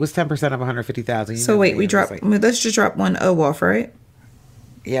 Wait, what's 10% of 150,000? So wait, let's just drop one O off, right?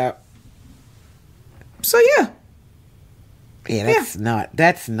 Yeah. So yeah. Yeah,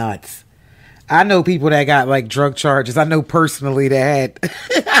 that's nuts. I know people that got like drug charges. I know personally that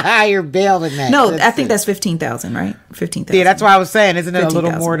had higher bail than that. No, I think that's 15,000, right? 15,000. Yeah, that's what I was saying. Isn't it a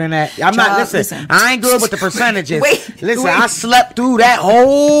little more than that? I'm not. Listen, I ain't good with the percentages. Listen, I slept through that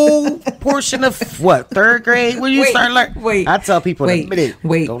whole portion of what, third grade when you start learning. I tell people,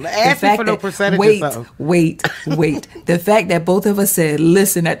 don't ask me for no percentages. Wait. The fact that both of us said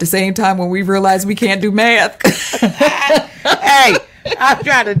listen at the same time when we realized we can't do math. Hey. I'm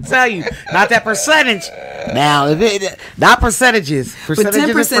trying to tell you, not that percentage. Now, not percentages. But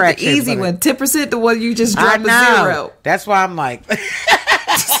 10% the easy one. 10% the one you just dropped a zero. That's why I'm like.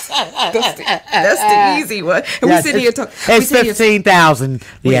 That's the easy one. And we sit here talking. It's 15,000.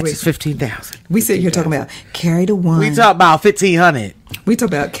 Yeah, it's 15,000. We sit here talking about carry the one. We talk about 1,500. We talk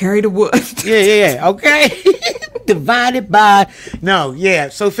about carry the one. Yeah. Okay. Divided by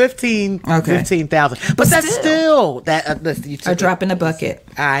so 15,000. But that's still a drop in the bucket.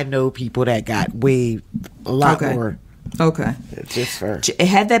 I know people that got a lot more. Okay. Just for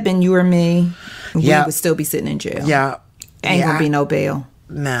had that been you or me, we would still be sitting in jail. Yeah. Ain't gonna be no bail.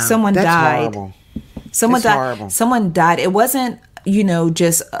 No. Someone died. Horrible. Someone died. Horrible. Someone died. It wasn't,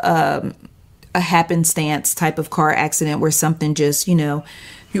 just a happenstance type of car accident where something just,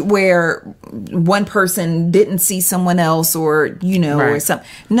 where one person didn't see someone else or or something.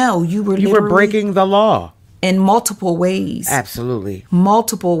 No, you were breaking the law in multiple ways. Absolutely.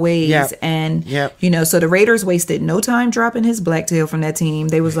 Multiple ways. Yep. And, Yep. So the Raiders wasted no time dropping his black tail from that team.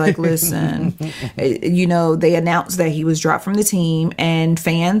 They was like, listen, they announced that he was dropped from the team, and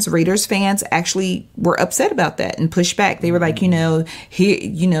Raiders fans actually were upset about that and pushed back. They were like, hear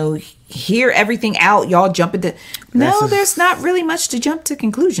everything out. Y'all jump into. No, there's not really much to jump to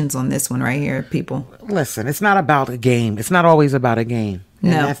conclusions on this one right here, people. Listen, it's not about a game. It's not always about a game.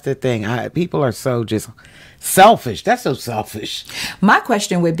 And that's the thing. People are so just selfish. That's so selfish. My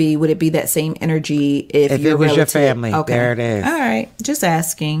question would it be that same energy if it was your family? Okay. There it is. All right. Just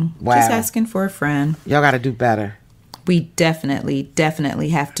asking. Wow. Just asking for a friend. Y'all got to do better. We definitely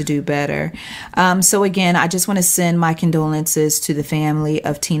have to do better. So again, I just want to send my condolences to the family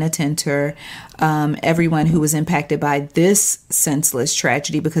of Tina Tintor, everyone who was impacted by this senseless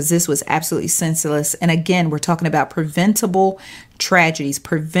tragedy, because this was absolutely senseless. And again, we're talking about preventable tragedies,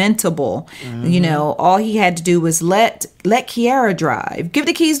 preventable. Mm-hmm. All he had to do was let Kiara drive. Give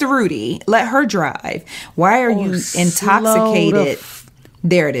the keys to Rudy. Let her drive. Why are you intoxicated?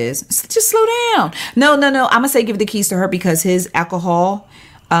 There it is. Just slow down. No. I'm going to say give the keys to her because his alcohol.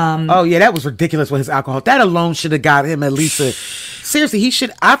 That was ridiculous with his alcohol. That alone should have got him at least seriously,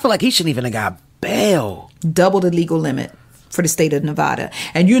 I feel like he shouldn't even have got bail. Double the legal limit for the state of Nevada.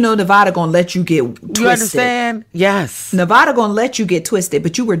 And Nevada going to let you get twisted. You understand? Yes. Nevada going to let you get twisted,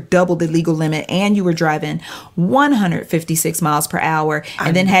 but you were double the legal limit and you were driving 156 miles per hour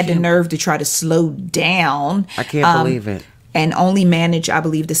and then had the nerve to try to slow down. I can't believe it. And only managed, I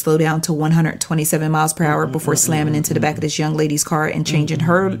believe, to slow down to 127 miles per hour before slamming into the back of this young lady's car and changing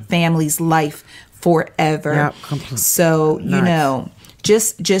her family's life forever. Yep, completely. So,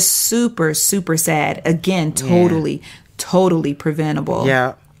 just super, super sad. Again, totally preventable.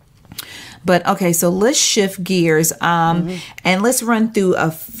 Yeah. But okay, so let's shift gears and let's run through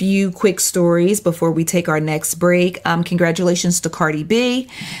a few quick stories before we take our next break. Congratulations to Cardi B.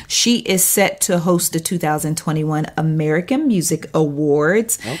 She is set to host the 2021 American Music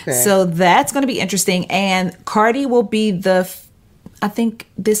Awards. Okay. So that's going to be interesting. And Cardi will be I think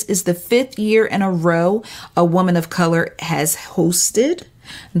this is the 5th year in a row a woman of color has hosted.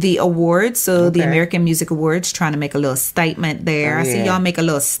 the awards. So the American Music Awards, trying to make a little statement there. I see y'all make a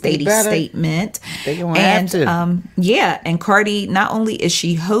little statement. And and Cardi, not only is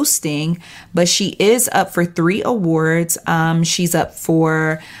she hosting, but she is up for 3 awards. She's up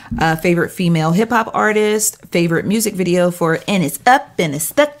for favorite female hip hop artist, favorite music video for "And It's Up and It's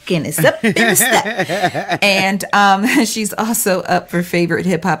Stuck and It's Up and It's Stuck," and she's also up for favorite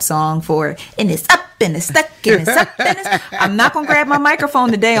hip hop song for "And It's Up and It's Stuck and It's Up and It's." I'm not gonna grab my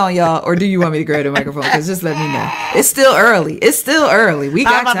microphone today on y'all, or do you want me to grab the microphone? Because just let me know. It's still early. We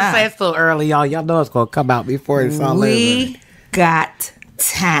got time. I'm about to say it's still early, y'all. Y'all know it's gonna come out before it's all over. We got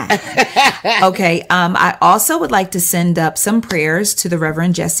time. Okay. I also would like to send up some prayers to the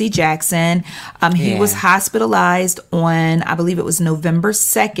Reverend Jesse Jackson. He was hospitalized on, I believe it was November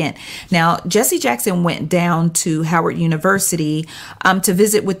 2nd. Now, Jesse Jackson went down to Howard University to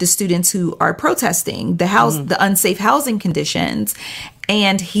visit with the students who are protesting the unsafe housing conditions.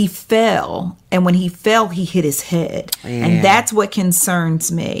 And he fell. And when he fell, he hit his head. Yeah. And that's what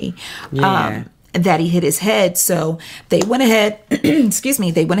concerns me. Yeah. That he hit his head. So they went ahead,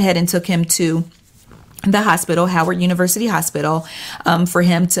 they went ahead and took him to the hospital, Howard University Hospital, for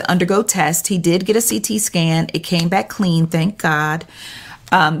him to undergo tests. He did get a CT scan. It came back clean, thank God.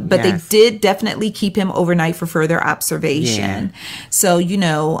 But they did definitely keep him overnight for further observation. Yeah. So,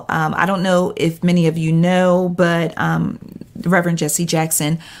 I don't know if many of you know, but Reverend Jesse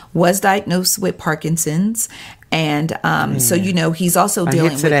Jackson was diagnosed with Parkinson's. And so, he's also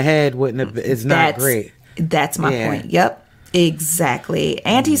dealing with... A hit to the head is not great. That's my point. Yep. Exactly.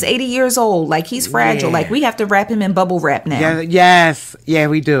 And he's 80 years old. Like, he's fragile. Yeah. Like, we have to wrap him in bubble wrap now. Yeah, yes. Yeah,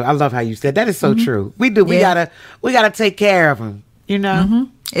 we do. I love how you said that. Is so true. We do. We gotta take care of him,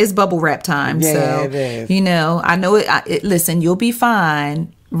 It's bubble wrap time. Yeah, so, it is. I know it. Listen, you'll be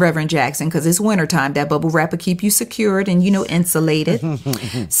fine, Reverend Jackson, because it's wintertime. That bubble wrap will keep you secured and, insulated.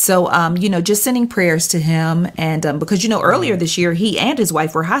 So, just sending prayers to him. And because, earlier this year, he and his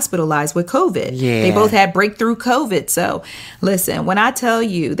wife were hospitalized with COVID. Yeah. They both had breakthrough COVID. So, listen, when I tell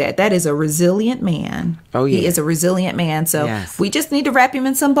you that is a resilient man. Oh, yeah. He is a resilient man. So, we just need to wrap him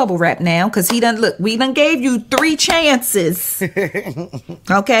in some bubble wrap now, because we done gave you 3 chances.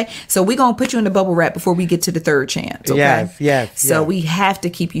 Okay? So, we're going to put you in the bubble wrap before we get to the 3rd chance. Okay? Yes. So, we have to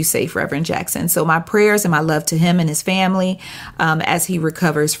keep you safe, Reverend Jackson. So my prayers and my love to him and his family as he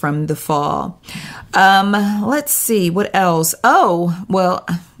recovers from the fall. Let's see what else. Oh, well,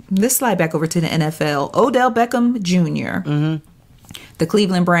 let's slide back over to the NFL. Odell Beckham Jr. The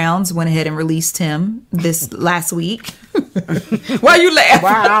Cleveland Browns went ahead and released him this last week. Why are you laughing?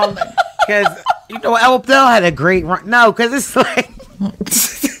 Wow, because Odell had a great run. No, because it's like.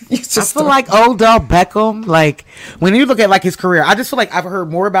 I feel like Odell Beckham, like, when you look at, like, his career, I just feel like I've heard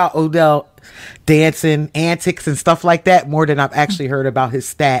more about Odell dancing, antics, and stuff like that more than I've actually heard about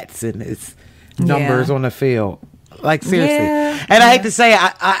his stats and his numbers on the field. Like, seriously. Yeah. And I hate to say,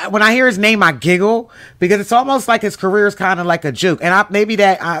 I when I hear his name, I giggle, because it's almost like his career is kind of like a joke.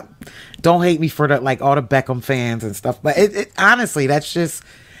 And don't hate me for that, like, all the Beckham fans and stuff. But it honestly, that's just...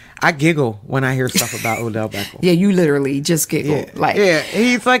 I giggle when I hear stuff about Odell Beckham. Yeah, you literally just giggle.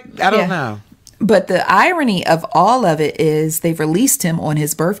 He's like, I don't know. But the irony of all of it is they've released him on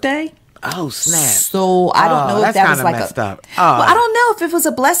his birthday. Oh, snap. So I don't know if that was like messed up. Well, I don't know if it was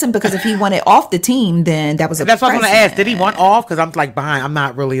a blessing, because if he wanted off the team, then that was a That's what I was going to ask. Did he want off? Because I'm like behind. I'm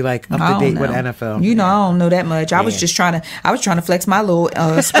not really like up to date with NFL. I don't know that much. I was just trying to flex my little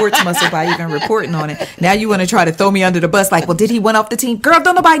sports muscle by even reporting on it. Now you want to try to throw me under the bus like, well, did he want off the team? Girl,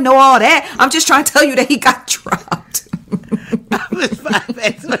 don't nobody know all that. I'm just trying to tell you that he got dropped.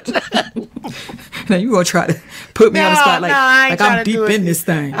 Now you gonna try to put me on the spot like I'm deep in this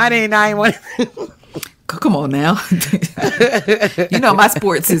thing. I ain't want Come on now. My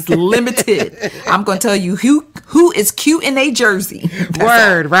sports is limited. I'm gonna tell you who is cute in a jersey.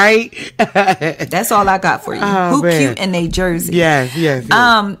 Word, right? That's all I got for you. Who man. Cute in a jersey? Yes.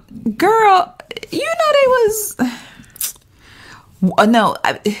 Girl, they was no.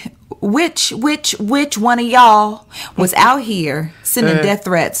 Which one of y'all was out here sending death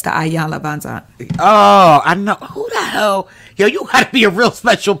threats to Ayanna Vanzant? Oh, I know. Who the hell? Yo, you gotta be a real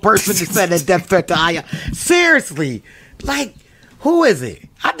special person to send a death threat to Ayanna. Seriously. Like, who is it?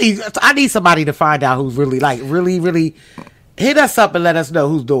 I need somebody to find out who's really hit us up and let us know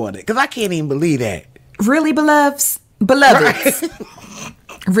who's doing it. Because I can't even believe that. Really, beloveds? Right.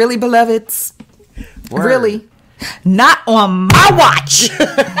 Really, beloveds? Word. Really? Not on my watch.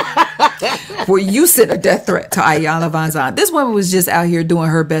 Well, you sent a death threat to Iyanla Vanzant. This woman was just out here doing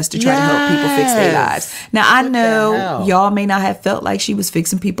her best to try to help people fix their lives. Now, I know y'all may not have felt like she was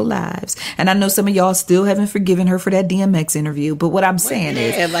fixing people's lives. And I know some of y'all still haven't forgiven her for that DMX interview. But what I'm saying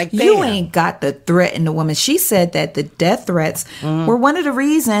is, you ain't got to threaten the woman. She said that the death threats were one of the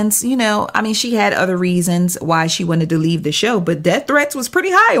reasons, you know, I mean, she had other reasons why she wanted to leave the show, but death threats was pretty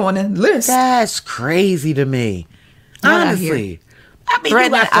high on the list. That's crazy to me. Honestly. I mean,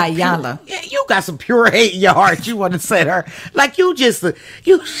 threatening Iyanla. You got some pure hate in your heart. You want to set her like you just like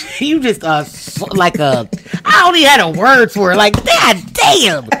a. I only had a word for it. Like, God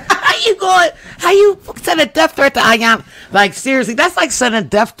damn, how you send a death threat to Iyanla? Like, seriously, that's like sending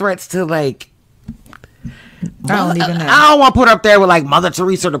death threats to like. I don't even know. I don't want to put her up there with like Mother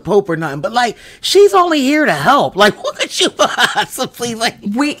Teresa or the Pope or nothing, but like she's only here to help. Like, what could you possibly like?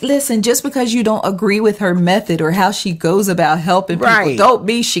 Listen, just because you don't agree with her method or how she goes about helping people, don't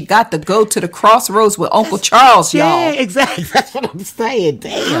mean she got to go to the crossroads with Uncle Charles, y'all. Yeah, exactly. That's what I'm saying.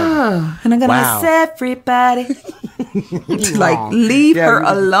 Damn. And I'm gonna set everybody. Like, leave her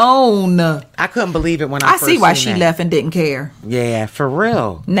alone. I couldn't believe it when I first see why seen she that. left and didn't care. Yeah, for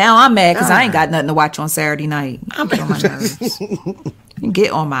real. Now I'm mad because I ain't got nothing to watch on Saturday night. You get on my nerves. You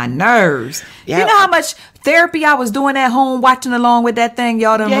get on my nerves. Yeah. You know how much therapy I was doing at home watching along with that thing?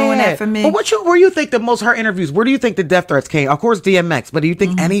 Y'all done ruined that for me. But where you think the most her interviews? Where do you think the death threats came? Of course, DMX. But do you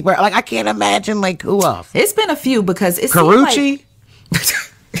think anywhere? Like, I can't imagine. Like, who else? It's been a few because it's Karuchi.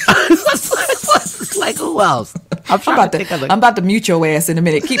 Like, who else? I'm about to mute your ass in a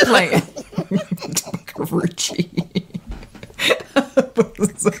minute. Keep playing. Karuchi.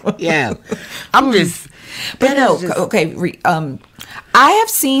 Yeah, I'm just. But no, okay. I have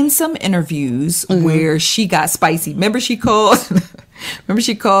seen some interviews where she got spicy. Remember she called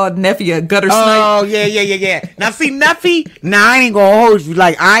Neffy a gutter snipe? Oh, yeah. Now, see, Neffy, I ain't gonna hold you.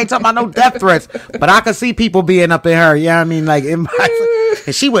 Like, I ain't talking about no death threats, but I could see people being up in her. You know what I mean? Like, and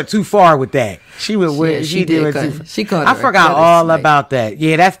she went too far with that. She went with, she did. She called I forgot all about that.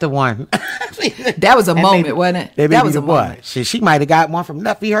 Yeah, that's the one. That was a moment, wasn't it? That was a moment. She might have got one from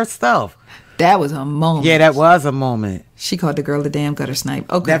Neffy herself. That was a moment. Yeah, that was a moment. She called the girl a damn gutter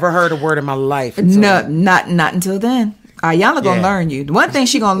snipe. Okay. Never heard a word in my life. No, not until then. Iyanla gonna learn you. One thing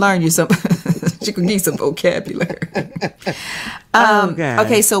she gonna learn you some. She gonna give you some vocabulary.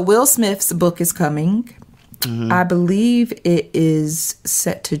 Okay, so Will Smith's book is coming. I believe it is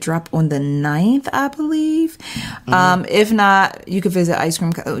set to drop on the 9th, I believe. If not, you could visit Ice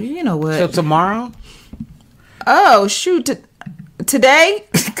Cream. You know what? So tomorrow? Oh, shoot. Today?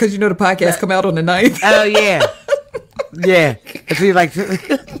 Because you know the podcast come out on the 9th. Oh, yeah. Yeah. It's like...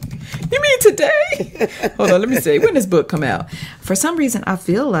 You mean today? Hold on, let me see. When does book come out? For some reason, I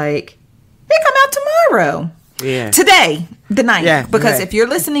feel like it come out tomorrow. Yeah. Today, the 9th. Yeah, because right. if you're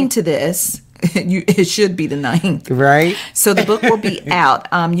listening to this, it should be the 9th. Right. So the book will be out.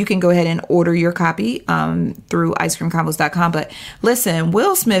 You can go ahead and order your copy through icecreamconvos.com. But listen,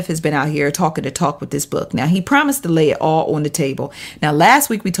 Will Smith has been out here talking the talk with this book. Now, he promised to lay it all on the table. Now, last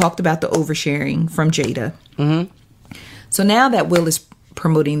week we talked about the oversharing from Jada. So now that Will is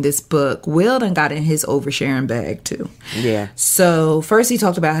promoting this book, Will done got in his oversharing bag too. Yeah. So first he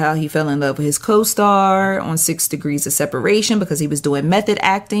talked about how he fell in love with his co-star on 6 Degrees of Separation because he was doing method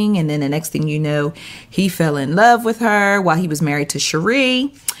acting, and then the next thing you know, he fell in love with her while he was married to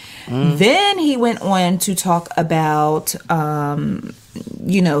Cherie. Then he went on to talk about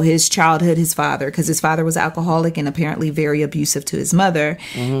his childhood, his father, because his father was alcoholic and apparently very abusive to his mother.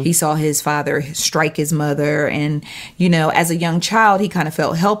 He saw his father strike his mother, and as a young child he kind of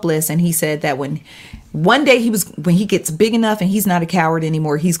felt helpless, and he said that when he gets big enough and he's not a coward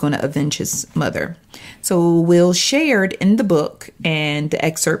anymore, he's going to avenge his mother. So Will shared in the book, and the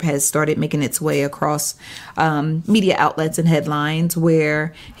excerpt has started making its way across media outlets and headlines,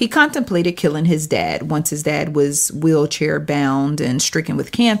 where he contemplated killing his dad once his dad was wheelchair bound and stricken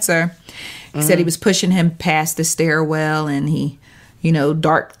with cancer. He said he was pushing him past the stairwell, and he,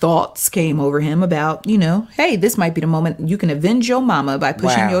 dark thoughts came over him about, hey, this might be the moment you can avenge your mama by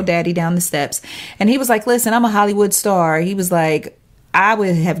pushing your daddy down the steps. And he was like, listen, I'm a Hollywood star. He was like, I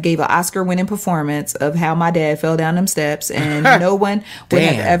would have gave an Oscar-winning performance of how my dad fell down them steps, and no one would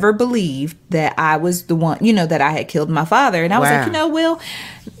have ever believed that I was the one, that I had killed my father. And I was like, Will,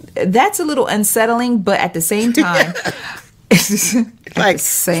 that's a little unsettling, but at the same time...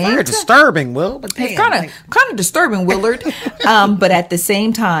 It's disturbing, Will. But it's kind of disturbing, Willard. But at the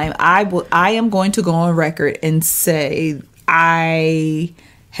same time, I am going to go on record and say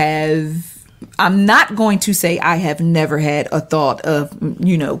I'm not going to say I have never had a thought of,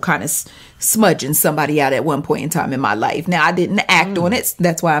 kind of smudging somebody out at one point in time in my life. Now, I didn't act on it.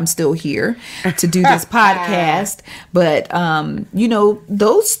 That's why I'm still here to do this podcast. But,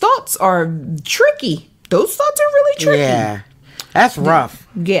 those thoughts are tricky. Those thoughts are really tricky. Yeah. That's rough.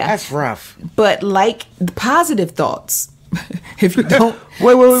 Yeah. That's rough. But like the positive thoughts, if you don't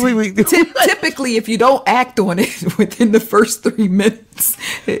wait. Typically, if you don't act on it within the first 3 minutes,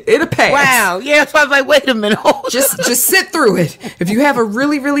 it'll pass. Wow. Yeah, so I was like, wait a minute. just sit through it. If you have a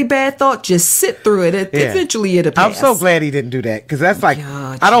really, really bad thought, just sit through it. Eventually it'll pass. I'm so glad he didn't do that, because that's like,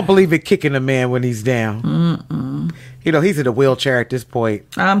 I don't believe in kicking a man when he's down. Mm-mm. He's in a wheelchair at this point.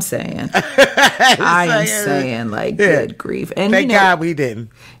 I'm saying. I am saying, like, good grief. And thank God we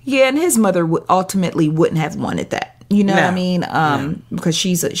didn't. Yeah, and his mother ultimately wouldn't have wanted that. You know what I mean? Because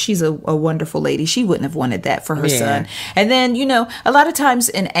she's a wonderful lady. She wouldn't have wanted that for her son. And then, a lot of times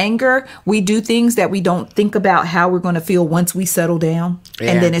in anger, we do things that we don't think about how we're going to feel once we settle down.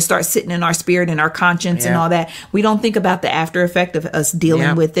 Yeah. And then it starts sitting in our spirit and our conscience and all that. We don't think about the after effect of us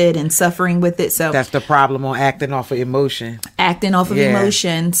dealing with it and suffering with it. So that's the problem on acting off of emotion.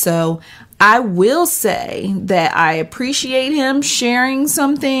 So I will say that I appreciate him sharing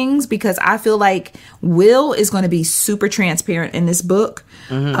some things, because I feel like Will is going to be super transparent in this book.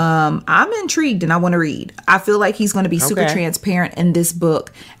 Mm-hmm. I'm intrigued and I want to read. I feel like he's going to be super transparent in this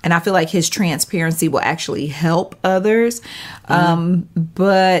book, and I feel like his transparency will actually help others.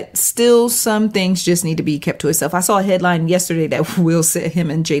 But still, some things just need to be kept to itself. I saw a headline yesterday that Will said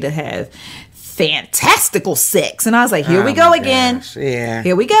him and Jada have fantastical sex, and I was like, here we go again. Gosh. Yeah.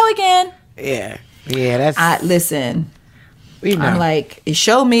 Here we go again. Yeah. That's. Listen. I'm like,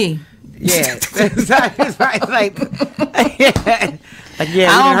 show me. Yeah. It's like, we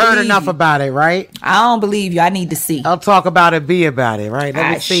didn't heard enough about it, right? I don't believe you. I need to see. I'll talk about it, be about it, right?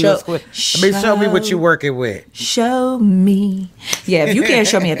 Let me see show me what you're working with. Show me. Yeah, if you can't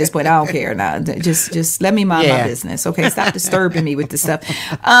show me at this point, I don't care. Nah, just let me mind my business. Okay, stop disturbing me with this stuff.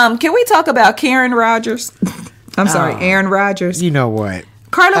 Can we talk about Karen Rodgers? I'm sorry, Aaron Rodgers. You know what?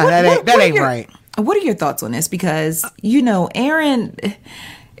 Karla, that ain't right. What are your thoughts on this? because Aaron,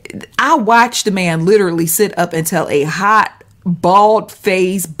 I watched the man literally sit up and tell a hot, bold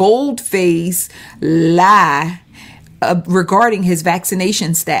face lie regarding his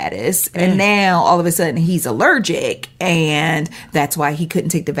vaccination status. And now all of a sudden he's allergic, and that's why he couldn't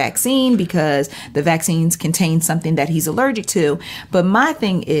take the vaccine, because the vaccines contain something that he's allergic to. But my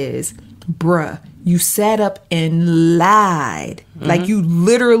thing is, bruh, you sat up and lied. Like, you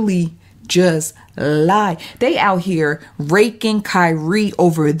literally just lied. They out here raking Kyrie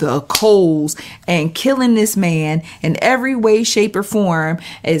over the coals and killing this man in every way, shape, or form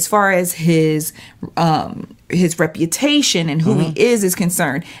as far as his reputation and who he is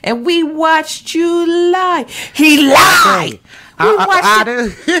concerned. And we watched you lie. He lied.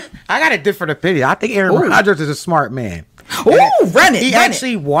 I got a different opinion. I think Aaron Rodgers is a smart man. Run it. He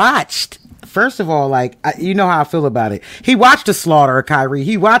actually watched. First of all, like, you know how I feel about it. He watched the slaughter of Kyrie.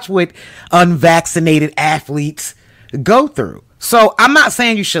 He watched what unvaccinated athletes go through. So I'm not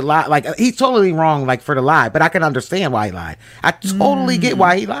saying you should lie. Like, he's totally wrong, like, for the lie, but I can understand why he lied. I totally get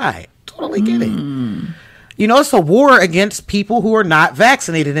why he lied. Totally get it. It's a war against people who are not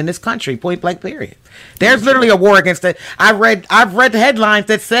vaccinated in this country. Point blank, period. There's literally a war against it. I've read the headlines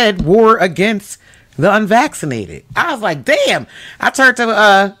that said war against the unvaccinated. I was like, damn. I turned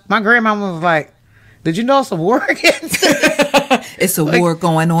to my grandma, was like, did you know it's a war against it? It's a war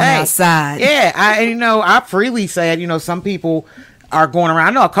going on outside. Yeah, I freely said, some people are going around.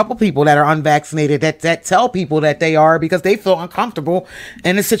 I know a couple people that are unvaccinated that tell people that they are because they feel uncomfortable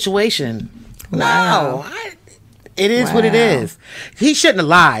in the situation. Wow. No, it is what it is. He shouldn't have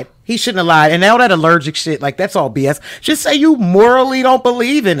lied. And all that allergic shit, like, that's all BS. Just say you morally don't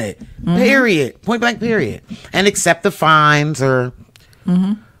believe in it. Period. Point blank, period. And accept the fines or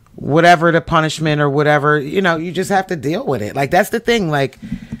whatever the punishment or whatever. You just have to deal with it. Like, that's the thing. Like,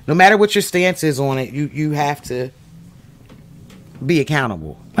 no matter what your stance is on it, you have to be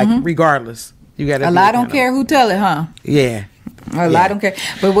accountable. Like, regardless. You got to A lie don't care who tell it, huh? Yeah. A lie don't care.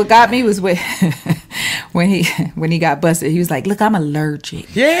 But what got me was when he got busted, he was like, look, I'm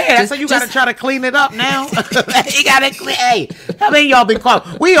allergic. Yeah, so you got to try to clean it up now. You got to clean. Hey, how many of y'all been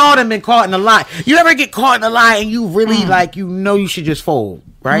caught? We all done been caught in a lie. You ever get caught in a lie and you really you should just fold,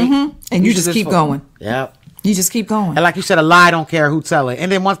 right? And you just keep going. Yep. You just keep going. And like you said, a lie don't care who tell it.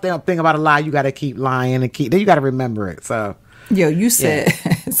 And then once they think about a lie, you got to keep lying and then you got to remember it. So. Yo, you said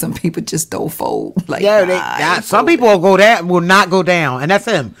some people just don't fold. Like, some people will not go down, and that's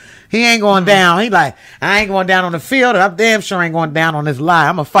him. He ain't going down. He like, I ain't going down on the field, and I'm damn sure ain't going down on this lie.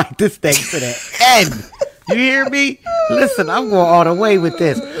 I'm gonna fight this thing to the end. You hear me? Listen, I'm going all the way with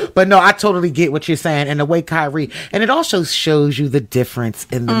this. But no, I totally get what you're saying. And the way Kyrie, and it also shows you the difference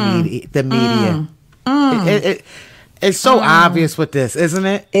in the media. It's so obvious with this, isn't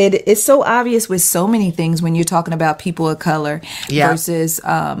it? It's so obvious with so many things when you're talking about people of color versus,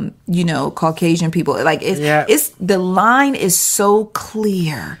 Caucasian people. Like it's the line is so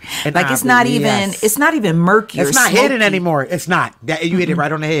clear. It's not even murky. It's not hidden anymore. It's not. You hit it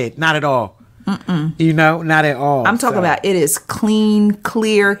right on the head. Not at all. Not at all. I'm talking about it is clean,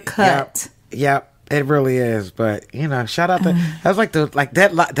 clear cut. Yep. It really is, but shout out to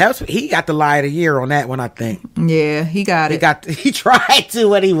he got the lie of the year on that one, I think. Yeah, he got it. He tried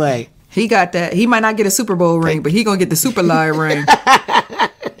to anyway. He got that. He might not get a Super Bowl ring, but he gonna get the super lie ring.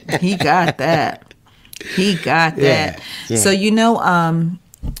 He got that. Yeah. So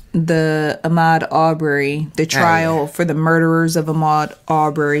the Ahmaud Arbery, the trial for the murderers of Ahmaud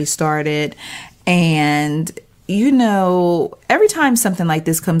Arbery started, and every time something like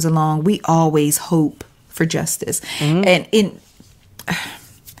this comes along, we always hope for justice. And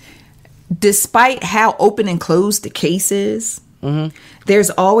despite how open and closed the case is, there's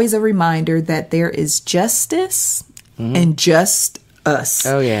always a reminder that there is justice and just us.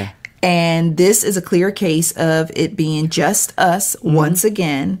 Oh, yeah. And this is a clear case of it being just us once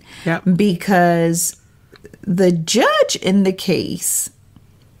again, because the judge in the case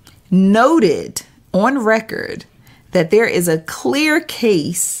noted on record that there is a clear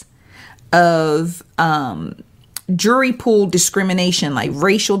case of jury pool discrimination, like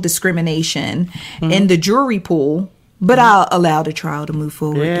racial discrimination in the jury pool, but I'll allow the trial to move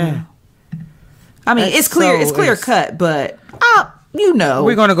forward. Yeah. I mean, it's clear cut, but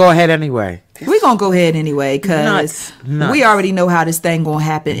we're going to go ahead anyway. We're going to go ahead anyway because we already know how this thing going to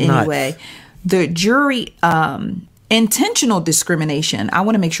happen anyway. The jury intentional discrimination, I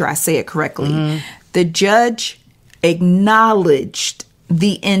want to make sure I say it correctly. The judge acknowledged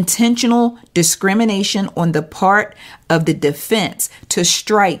the intentional discrimination on the part of the defense to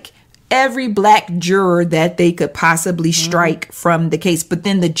strike every black juror that they could possibly strike from the case. But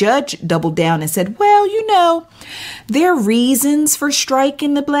then the judge doubled down and said, well, their reasons for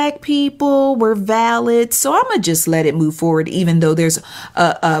striking the black people were valid. So I'm going to just let it move forward, even though there's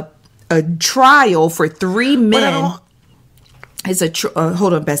a trial for 3 men. It's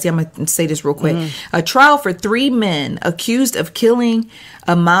hold on, Bessie. I'm going to say this real quick. A trial for 3 men accused of killing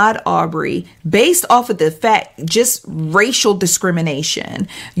Ahmaud Arbery based off of the fact, just racial discrimination.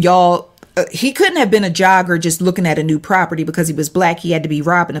 Y'all, he couldn't have been a jogger just looking at a new property because he was black. He had to be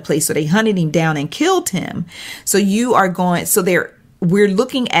robbing a place. So they hunted him down and killed him. So we're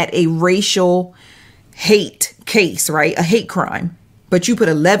looking at a racial hate case, right? A hate crime. But you put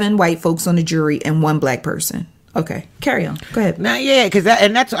 11 white folks on the jury and 1 black person. Okay, carry on. Go ahead. Now, yeah, because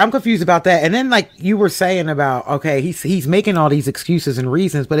I'm confused about that. And then, like you were saying about, okay, he's making all these excuses and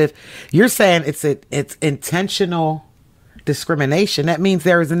reasons, but if you're saying it's intentional discrimination, that means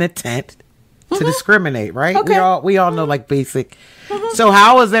there is an intent to discriminate, right? Okay. We all know like basic. So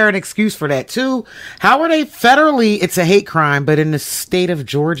how is there an excuse for that too? How are they federally? It's a hate crime, but in the state of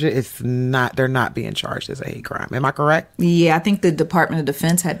Georgia, it's not. They're not being charged as a hate crime. Am I correct? Yeah, I think the Department of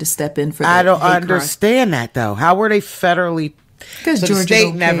Defense had to step in for that. I don't understand that though. How were they federally? Because Georgia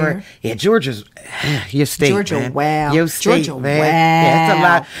state never. Care. Yeah, Georgia's your state. Georgia, man. wow. Your state, Georgia, man. wow. Yeah, it's a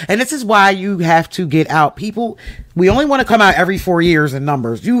lot. And this is why you have to get out. People, we only want to come out every 4 years in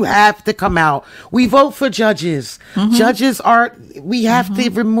numbers. You have to come out. We vote for judges. Judges we have to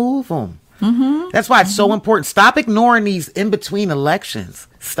remove them. That's why it's so important. Stop ignoring these in between elections.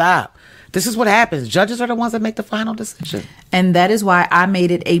 Stop. This is what happens. Judges are the ones that make the final decision. And that is why I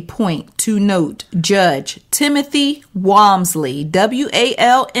made it a point to note Judge Timothy Walmsley,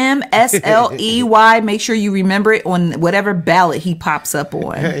 Walmsley. Make sure you remember it on whatever ballot he pops up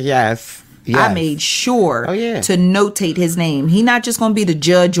on. Yes. I made sure to notate his name. He's not just going to be the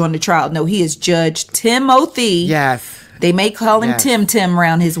judge on the trial. No, he is Judge Timothy. Yes. They may call him Tim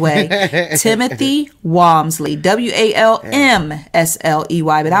around his way. Timothy Walmsley, Walmsley. But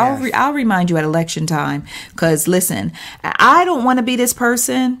I'll remind you at election time. Because listen, I don't want to be this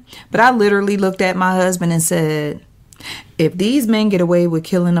person, but I literally looked at my husband and said, if these men get away with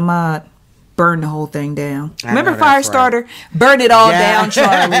killing Ahmaud, burn the whole thing down. Remember Firestarter? Right. Burn it all down,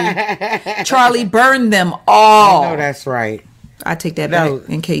 Charlie. Charlie, burn them all. I know that's right. I take that back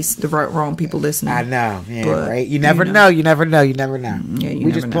in case the wrong people listening. I know, right? You never know. You never know. Yeah,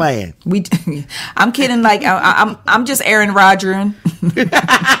 we just playing. I'm kidding. Like I'm just Aaron Rodgering.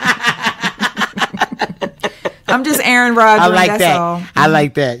 I'm just Aaron Rodgering. I like that's that. All. I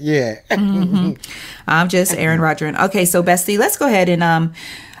like that. Yeah. I'm just Aaron Rodgering. Okay, so Bestie, let's go ahead and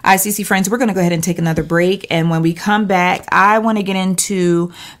ICC friends, we're going to go ahead and take another break. And when we come back, I want to get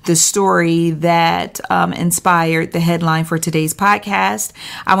into the story that inspired the headline for today's podcast.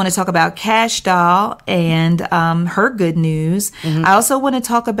 I want to talk about Cash Doll and her good news. I also want to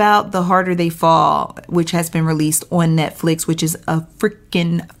talk about The Harder They Fall, which has been released on Netflix, which is a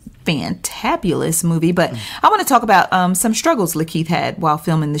freaking fantabulous movie. But I want to talk about some struggles Lakeith had while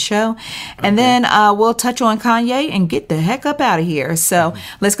filming the show. And then we'll touch on Kanye and get the heck up out of here. So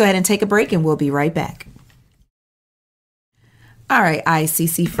let's go ahead and take a break and we'll be right back. All right,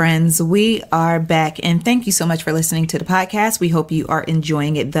 ICC friends, we are back, and thank you so much for listening to the podcast. We hope you are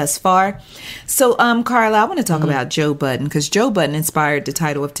enjoying it thus far. So, Karla, I want to talk about Joe Budden, because Joe Budden inspired the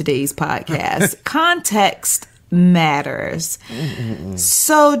title of today's podcast. Context matters.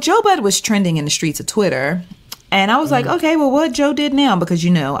 So Joe Budden was trending in the streets of Twitter, and I was like, okay, well, what Joe did now? Because,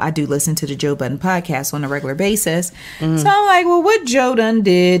 you know, I do listen to the Joe Budden podcast on a regular basis. So I'm like, well, what Joe done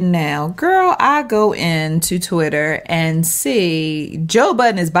did now? Girl, I go into Twitter and see Joe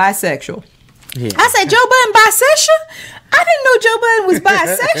Budden is bisexual. I said, Joe Budden bisexual? I didn't know Joe Budden was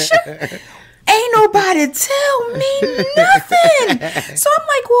bisexual. Ain't nobody tell me nothing. So I'm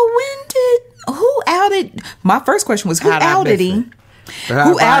like, well, who outed? My first question was, who outed him?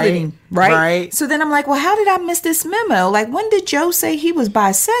 Who outed him? Right? So then I'm like, well, how did I miss this memo? Like, when did Joe say he was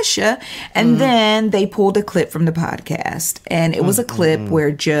bisexual? And then they pulled a clip from the podcast. And it was a clip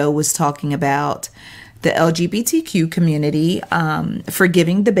where Joe was talking about the LGBTQ community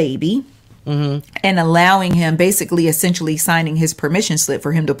forgiving the baby. And allowing him, basically, essentially signing his permission slip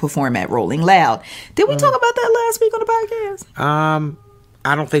for him to perform at Rolling Loud. Did we talk about that last week on the podcast?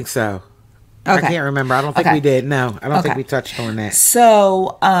 I don't think so. Okay. I can't remember. I don't think we did. No, I don't think we touched on that.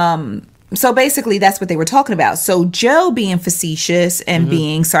 So basically that's what they were talking about. So Joe, being facetious and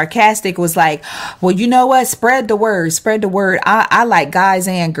being sarcastic, was like, well, you know what? Spread the word. I like guys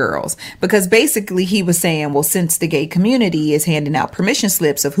and girls. Because basically he was saying, well, since the gay community is handing out permission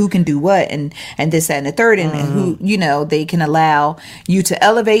slips of who can do what and this, that, and the third, and who, you know, they can allow you to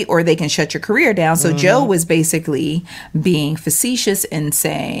elevate or they can shut your career down. So Joe was basically being facetious and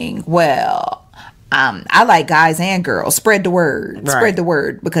saying, well, I like guys and girls. Spread the word. Right. Spread the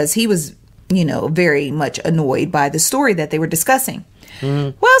word. Because he was, you know, very much annoyed by the story that they were discussing.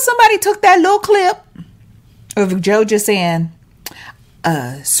 Well, somebody took that little clip of Joe just saying,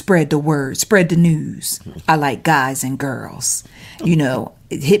 spread the word, spread the news. I like guys and girls. You know,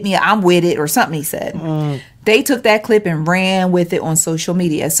 hit me, I'm with it, or something he said. They took that clip and ran with it on social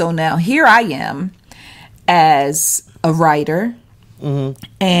media. So now here I am as a writer,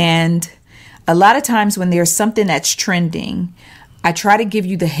 and a lot of times when there's something that's trending, I try to give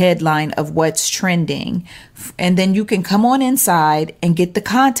you the headline of what's trending, and then you can come on inside and get the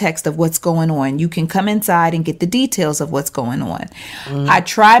context of what's going on. You can come inside and get the details of what's going on. I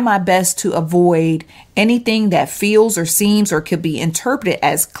try my best to avoid anything that feels or seems or could be interpreted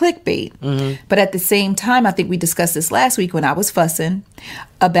as clickbait. But at the same time, I think we discussed this last week when I was fussing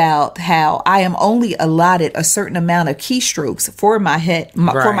about how I am only allotted a certain amount of keystrokes for my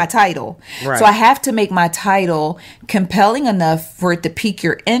for my title. So I have to make my title compelling enough for it to pique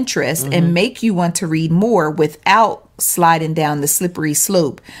your interest and make you want to read more without sliding down the slippery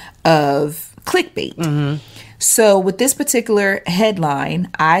slope of clickbait. So with this particular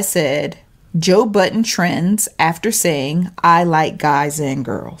headline, I said, Joe Budden trends after saying, I like guys and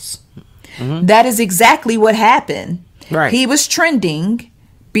girls. That is exactly what happened. He was trending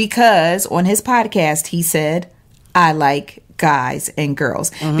because on his podcast, he said, I like guys and girls.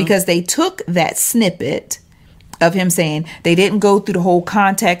 Because they took that snippet of him saying, they didn't go through the whole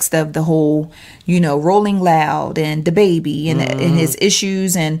context of the whole, you know, Rolling Loud and the baby and his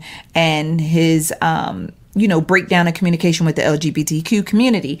issues and his, you know, breakdown of communication with the LGBTQ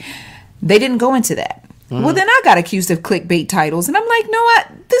community. They didn't go into that. Well, then I got accused of clickbait titles, and I'm like, no,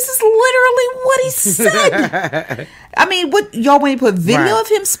 this is literally what he said. I mean, what y'all want to put video of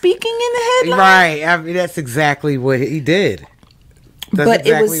him speaking in the headline? Right. I mean, that's exactly what he did. That's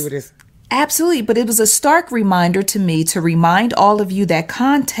exactly what it's. Absolutely, but it was a stark reminder to me to remind all of you that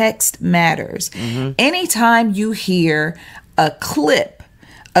context matters. Anytime you hear a clip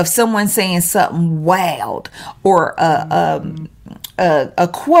of someone saying something wild or a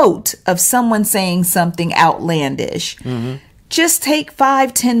quote of someone saying something outlandish, just take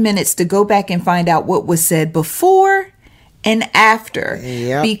 5-10 minutes to go back and find out what was said before and after.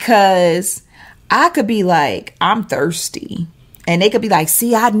 Because I could be like, I'm thirsty. And they could be like,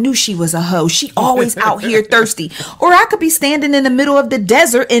 see, I knew she was a hoe. She always out here thirsty. Or I could be standing in the middle of the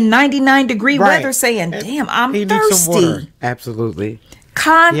desert in 99-degree weather saying, damn, I'm thirsty. Need some water. Absolutely.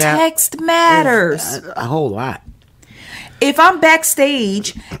 Context matters. A whole lot. If I'm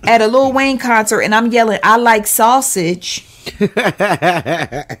backstage at a Lil Wayne concert and I'm yelling, I like sausage,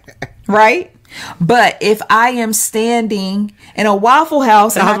 right? But if I am standing in a Waffle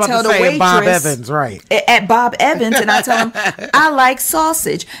House and I tell the waitress Bob Evans, right? At Bob Evans, and I tell him I like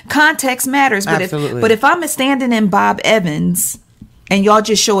sausage, context matters. But if I'm standing in Bob Evans and y'all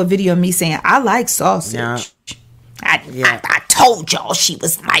just show a video of me saying I like sausage, I told y'all she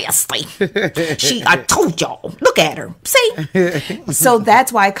was nasty. I told y'all. Look at her. See? So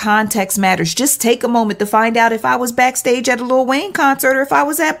that's why context matters. Just take a moment to find out if I was backstage at a Lil Wayne concert or if I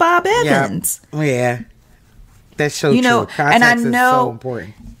was at Bob Evans. Yeah. That's so true. Context and I know is so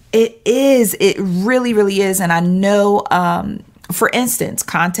important. It is. It really, really is. And I know, for instance,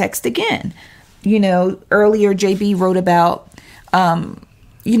 context again. Earlier JB wrote about,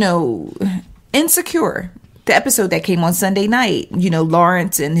 Insecure. The episode that came on Sunday night,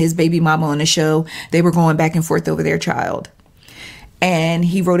 Lawrence and his baby mama on the show, they were going back and forth over their child. And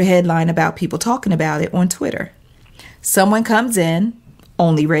he wrote a headline about people talking about it on Twitter. Someone comes in,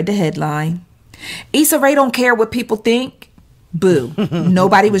 only read the headline. Issa Rae don't care what people think. Boo.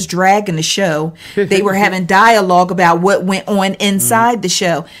 Nobody was dragging the show. They were having dialogue about what went on inside the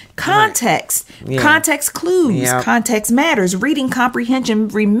show. Context. Right. Yeah. Context clues. Yep. Context matters. Reading comprehension.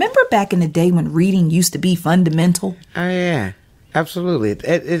 Remember back in the day when reading used to be fundamental? Oh, yeah. Absolutely.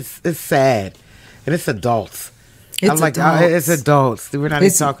 It's sad. And it's adults. It's adults. We're not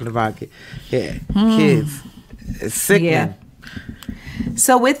even talking about kids. It's sickening. Yeah.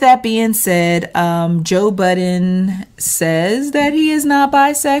 So with that being said, Joe Budden says that he is not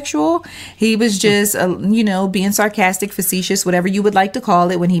bisexual. He was just, being sarcastic, facetious, whatever you would like to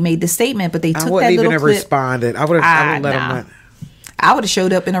call it when he made the statement. But they took that little clip. I wouldn't even have responded. I would have let him. I would have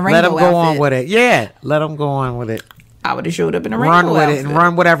showed up in a rainbow outfit. Let him go on with it. Yeah, let him go on with it. I would have showed up in a rainbow outfit. Run with it and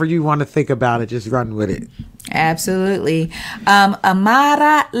run whatever you want to think about it. Just run with it. Absolutely.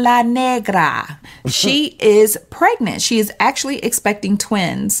 Amara La Negra. She is pregnant. She is actually expecting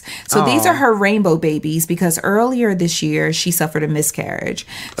twins. So these are her rainbow babies because earlier this year she suffered a miscarriage.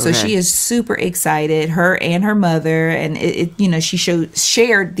 So she is super excited. Her and her mother, and she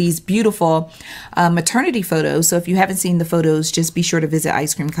shared these beautiful maternity photos. So if you haven't seen the photos, just be sure to visit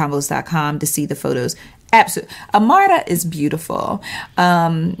icecreamconvos.com to see the photos. Absolutely. Amara is beautiful.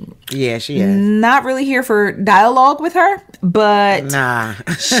 Yeah, she is. Not really here for dialogue with her, but nah.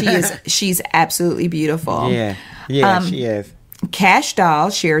 she's absolutely beautiful. Yeah, she is. Cash Doll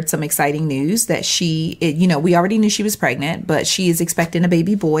shared some exciting news that we already knew she was pregnant, but she is expecting a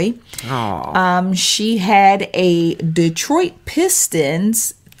baby boy. She had a Detroit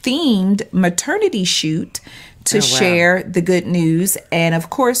Pistons themed maternity shoot to share the good news. And of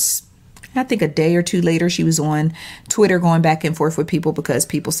course, I think a day or two later, she was on Twitter going back and forth with people because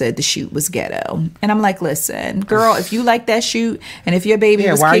people said the shoot was ghetto. And I'm like, listen, girl, if you like that shoot and if your baby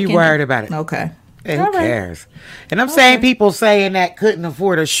was why kicking, are you worried about it? Okay. Hey, who cares? And I'm saying people saying that couldn't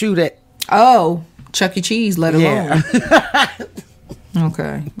afford a shoot at. Oh, Chuck E. Cheese, let alone.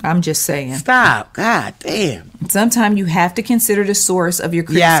 Okay. I'm just saying. Stop. God damn. Sometimes you have to consider the source of your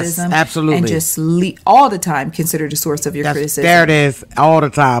criticism. Yes, absolutely. And just all the time consider the source of your criticism. There it is. All the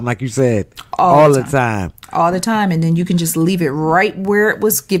time, like you said. All the time. All the time. And then you can just leave it right where it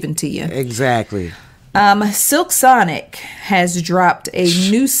was given to you. Exactly. Silk Sonic has dropped a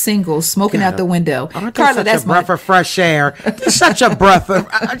new single, "Smoking Out the Window." Karla, that's a breath of fresh air. Such a breath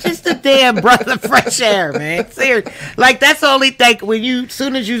of, just a damn breath of fresh air, man. Seriously, like that's the only thing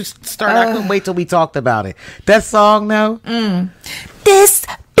soon as you start, I couldn't wait till we talked about it. That song, though. This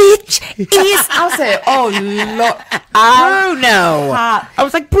bitch is. I said, "Oh Lord, Bruno." I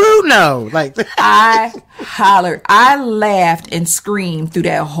was like, Bruno. Like I hollered, I laughed and screamed through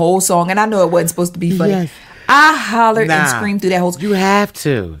that whole song, and I know it wasn't supposed to be funny. Yes. I hollered and screamed through that whole song. You have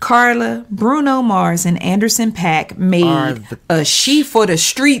to. Karla, Bruno Mars, and Anderson .Paak made a "She for the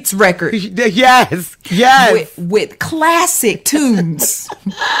Streets" record. Yes. With classic tunes.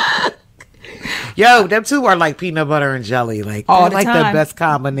 Yo, them two are like peanut butter and jelly. Like all the like time. The best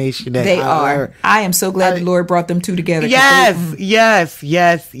combination that they are. I am so glad the Lord brought them two together. Yes.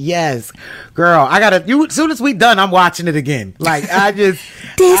 Girl, I gotta. As soon as we done, I'm watching it again. Like I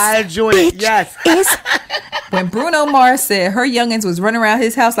enjoy it. Yes. When Bruno Mars said her youngins was running around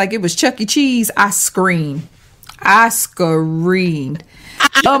his house like it was Chuck E. Cheese, I screamed.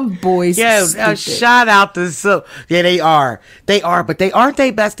 Boys. Yeah, shout out to yeah, they are, but aren't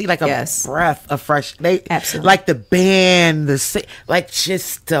they bestie? Like a breath of fresh. Absolutely. Like the band, like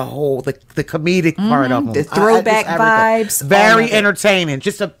just the whole the comedic part of them, the throwback vibes, very entertaining.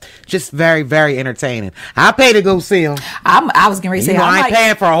 Just very, very entertaining. I pay to go see them. I was getting ready to say, I ain't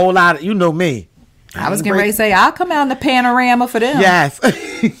paying for a whole lot. You know me. I was getting ready to say, I'll come out in the panorama for them. Yes.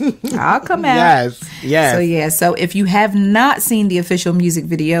 I'll come out. Yes. So if you have not seen the official music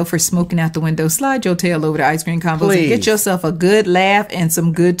video for Smoking Out the Window, slide your tail over to Ice Cream Convos and get yourself a good laugh and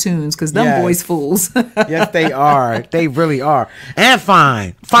some good tunes, because them boys fools. Yes, they are. They really are. And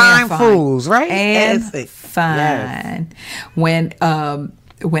fine. Fine fools, right? And fine. Yes.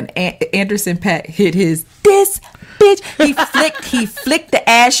 When Anderson .Paak hit his "this bitch," he flicked the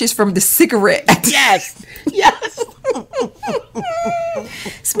ashes from the cigarette. Yes.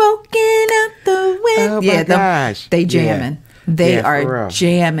 Smoking out the window. Oh my gosh. They jamming. Yeah. They are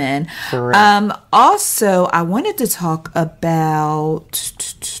jamming. Also, I wanted to talk about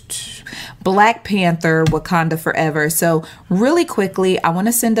Black Panther: Wakanda Forever. So really quickly, I want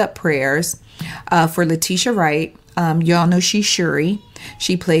to send up prayers for Letitia Wright. Y'all know she's Shuri.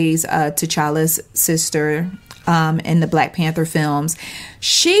 She plays T'Challa's sister in the Black Panther films.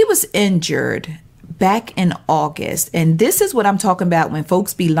 She was injured back in August. And this is what I'm talking about when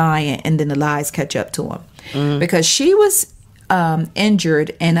folks be lying and then the lies catch up to them. Because she was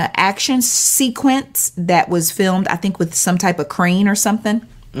injured in an action sequence that was filmed, I think, with some type of crane or something.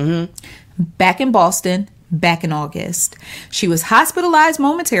 Back in Boston. Back in August. She was hospitalized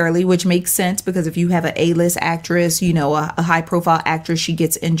momentarily, which makes sense because if you have an A-list actress, you know, a high-profile actress, she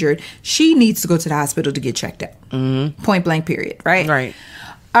gets injured, she needs to go to the hospital to get checked out. Point blank, period. Right? Right.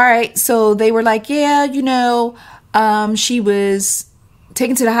 All right. So they were like, yeah, you know, she was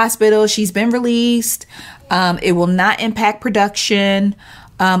taken to the hospital. She's been released. It will not impact production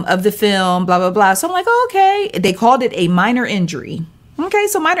of the film, blah, blah, blah. So I'm like, oh, okay. They called it a minor injury. Okay,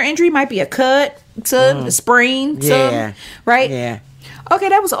 so minor injury might be a cut, a sprain, right? Yeah. Okay,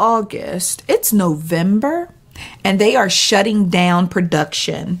 that was August. It's November, and they are shutting down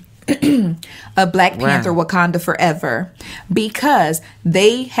production of Black Panther: Wakanda Forever because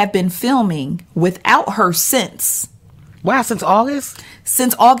they have been filming without her since. Wow, since August?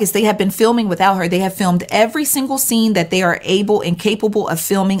 Since August, they have been filming without her. They have filmed every single scene that they are able and capable of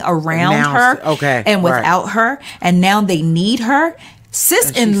filming around her and without her. And now they need her.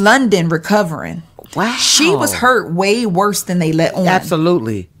 Sis in London recovering. Wow. She was hurt way worse than they let on.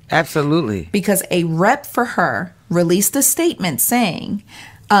 Absolutely. Because a rep for her released a statement saying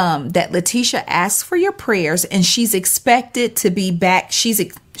that Letitia asked for your prayers and she's expected to be back. She's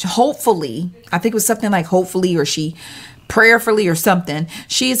hopefully, I think it was something like hopefully, or she prayerfully or something.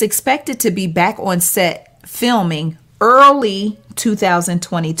 She is expected to be back on set filming early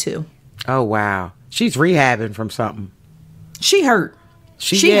 2022. Oh, wow. She's rehabbing from something. She hurt.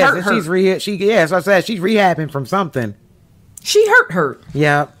 She hurt. She's so I said she's rehabbing from something. She hurt.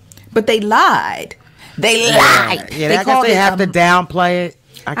 Yeah. But they lied. Yeah, I guess they have to downplay it.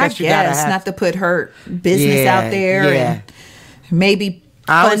 I guess you gotta have not to put her business out there. And maybe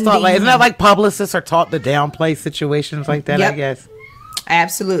I always thought, like, isn't that like publicists are taught to downplay situations like that? I guess.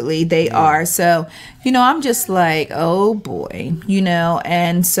 Absolutely, they are. So, you know, I'm just like, oh boy, you know,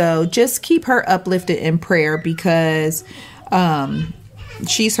 and so just keep her uplifted in prayer because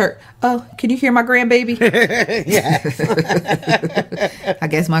she's hurt. Oh, can you hear my grandbaby? Yes. I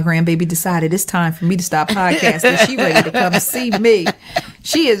guess my grandbaby decided it's time for me to stop podcasting. She ready to come see me.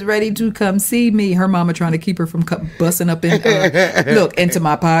 She is ready to come see me. Her mama trying to keep her from busting up in into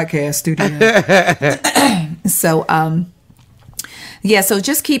my podcast studio. So so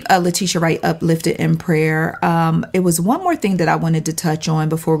just keep Letitia Wright uplifted in prayer. It was one more thing that I wanted to touch on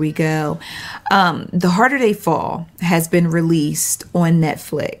before we go. The Harder They Fall has been released on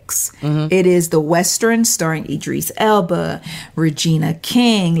Netflix. It is the Western starring Idris Elba, Regina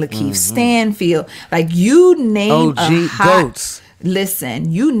King, Lakeith Stanfield. Like, you name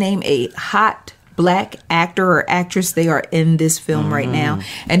you name a hot Black actor or actress, they are in this film right now,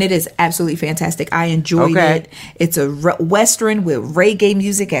 and it is absolutely fantastic. I enjoyed it. It's a Western with reggae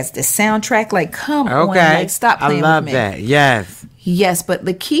music as the soundtrack. Like, come on, like, stop playing with me. I love that. Yes, but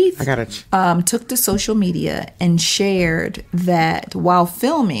Lakeith took to social media and shared that while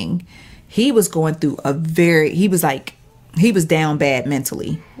filming, he was going through he was down bad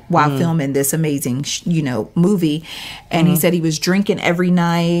mentally while filming this amazing, movie. And he said he was drinking every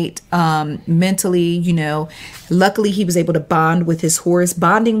night, mentally, luckily he was able to bond with his horse.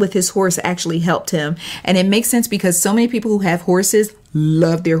 Bonding with his horse actually helped him. And it makes sense because so many people who have horses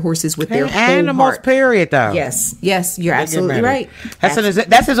love their horses with their whole animals, heart. Period, though. Yes, you're absolutely right.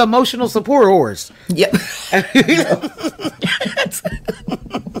 That's his emotional support horse. Yep.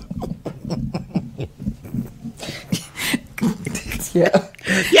 Yeah.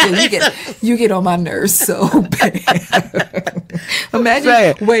 You get on my nerves so bad.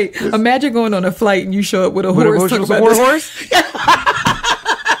 Imagine going on a flight and you show up with a horse.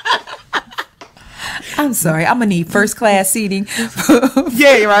 I'm sorry. I'm gonna need first class seating.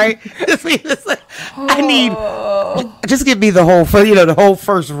 Yeah, right. I need. Just give me the whole, the whole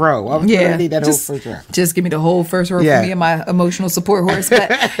first row. I need that whole first row. Just give me the whole first row for me and my emotional support horse. But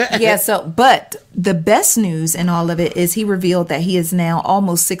but the best news in all of it is he revealed that he is now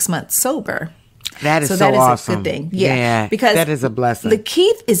almost 6 months sober. That is so that awesome. is a good thing. Yeah, because that is a blessing.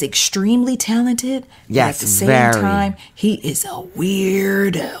 Lakeith is extremely talented. Yes, at the same time, he is a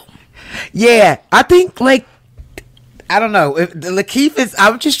weirdo. Yeah, I think I don't know. Lakeith is.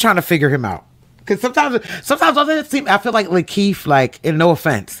 I'm just trying to figure him out. Because sometimes I feel like Lakeith, and no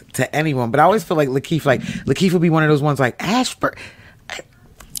offense to anyone, but I always feel like Lakeith would be one of those ones like, Ashford,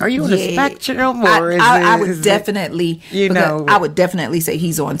 are you on the spectrum? Or I would definitely say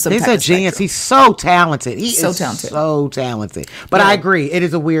he's on some type of spectrum. He's a genius. He's so talented. So talented. But I agree. It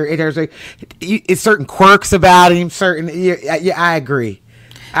is it's certain quirks about him. I agree.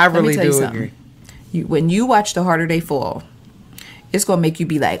 I really do agree. When you watch The Harder They Fall, it's gonna make you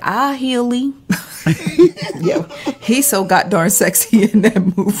be like, Healy. Yo, he's so goddamn sexy in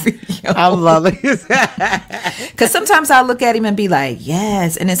that movie. Yo. I love it. Because sometimes I look at him and be like,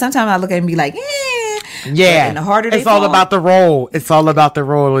 yes, and then sometimes I look at him and be like, yeah. And The Harder They It's Fall, all about the role. It's all about the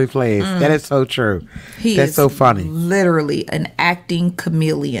role he plays. That is so true. That's so funny. Literally an acting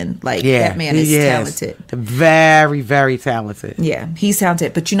chameleon. That man is talented. Very, very talented. Yeah, he's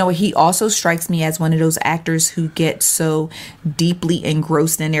talented. But you know what? He also strikes me as one of those actors who get so deeply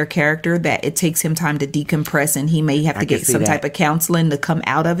engrossed in their character that it takes him time to decompress, and he may have to get some type of counseling to come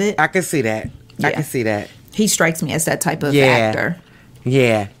out of it. I can see that. Yeah. I can see that. He strikes me as that type of actor.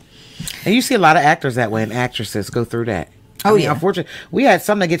 Yeah. And you see a lot of actors that way, and actresses go through that. Unfortunately, we had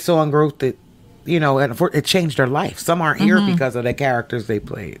some that get so engrossed that, it changed their life. Some aren't here because of the characters they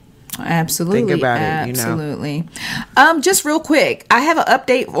played. Absolutely. Think about it. Absolutely. Just real quick, I have an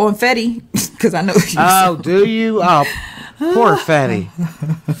update on Fetty because I know. Do you? Oh, poor Fetty.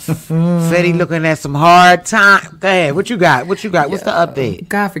 Fetty looking at some hard time. Go ahead. What you got? What's the update?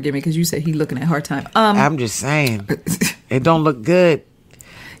 God forgive me because you said he looking at hard time. I'm just saying, it don't look good.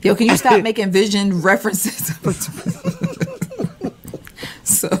 Yo, can you stop making vision references?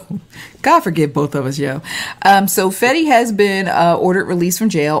 So, God forgive both of us, yo. So Fetty has been ordered released from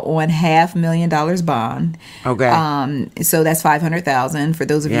jail on $500,000 bond. Okay. So that's $500,000 for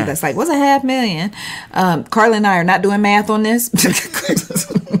those of you that's like, what's $500,000? Karla and I are not doing math on this.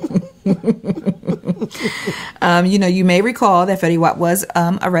 You may recall that Fetty Wap was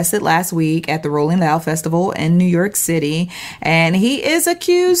arrested last week at the Rolling Loud Festival in New York City, and he is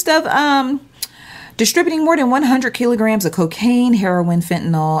accused of distributing more than 100 kilograms of cocaine, heroin,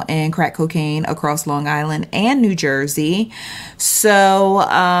 fentanyl, and crack cocaine across Long Island and New Jersey. So,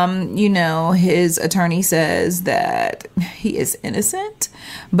 his attorney says that he is innocent.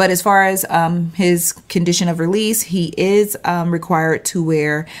 But as far as his condition of release, he is required to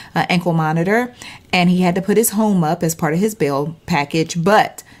wear an ankle monitor. And he had to put his home up as part of his bail package.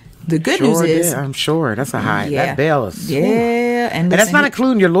 But the good news is... I'm sure. That's a high... That bail is... Yeah. And that's not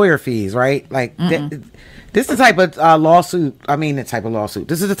including your lawyer fees, right? This is the type of lawsuit...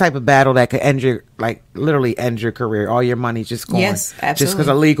 This is the type of battle that could end your... literally end your career. All your money's just gone. Yes, absolutely. Just because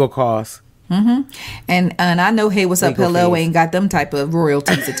of legal costs. Mm-hmm. And I know Hey What's Up Hello ain't got them type of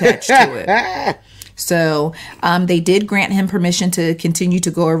royalties attached to it. So they did grant him permission to continue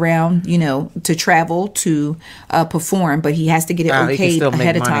to go around, to travel to perform, but he has to get it okayed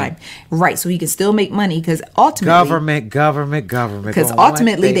ahead of time. Right, so he can still make money because ultimately... Government. Because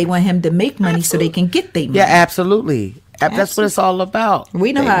ultimately they want him to make money so they can get their money. Yeah, absolutely. That's what it's all about.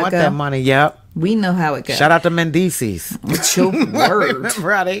 We know how it goes. That money, yep. We know how it goes. Shout out to Mendices. It's your word.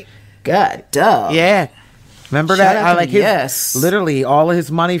 Right. God, duh. Yeah. Remember that? Yes. Literally, all of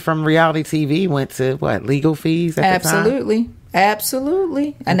his money from reality TV went to legal fees at the time?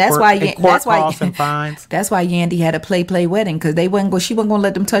 Absolutely. And that's why costs and fines. That's why Yandy had a play wedding because she wasn't gonna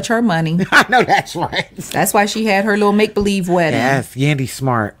let them touch her money. I know that's right. That's why she had her little make believe wedding. Yes, Yandy's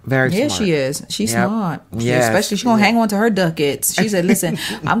smart. Very smart. Yeah, she is. She's smart. Yes. Especially she's gonna hang on to her ducats. She said, "Listen,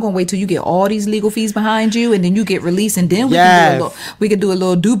 I'm gonna wait till you get all these legal fees behind you, and then you get released, and then we can do a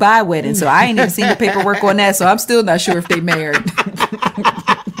little Dubai wedding." So I ain't even seen the paperwork on that, so I'm still not sure if they married.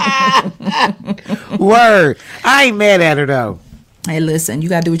 Word. I ain't mad at her though. Hey, listen, you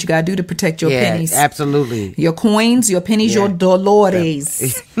got to do what you got to do to protect your pennies. Absolutely. Your coins, your pennies, your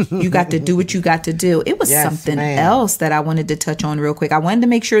dolores. You got to do what you got to do. It was something else that I wanted to touch on real quick. I wanted to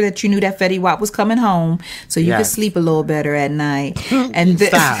make sure that you knew that Fetty Wap was coming home so you could sleep a little better at night. And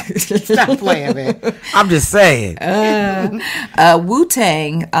Stop playing, man. I'm just saying.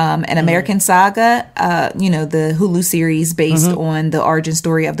 Wu-Tang, an American Saga, the Hulu series based on the origin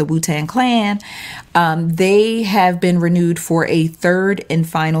story of the Wu-Tang Clan. They have been renewed for a third and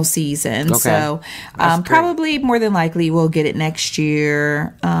final season. Okay. So probably more than likely we'll get it next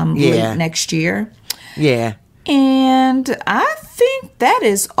year, late next year. Yeah. And I think that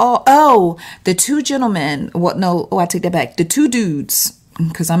is all. Oh, the two gentlemen. I take that back. The two dudes,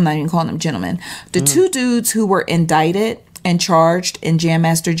 because I'm not even calling them gentlemen. The two dudes who were indicted and charged in Jam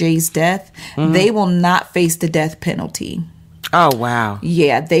Master Jay's death, they will not face the death penalty. Oh, wow.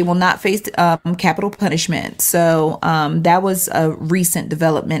 Yeah, they will not face capital punishment. So that was a recent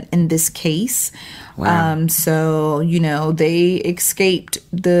development in this case. Wow. They escaped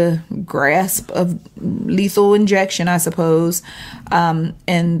the grasp of lethal injection, I suppose,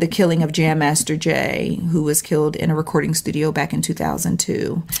 and the killing of Jam Master Jay, who was killed in a recording studio back in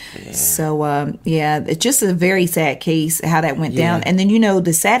 2002. Yeah. So, it's just a very sad case, how that went down. And then,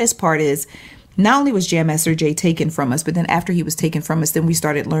 the saddest part is, not only was Jam Master Jay taken from us, but then after he was taken from us, then we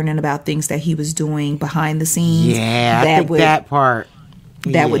started learning about things that he was doing behind the scenes. Yeah, that part.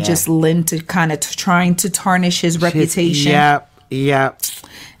 That would just lend to kind of trying to tarnish his reputation. Yep.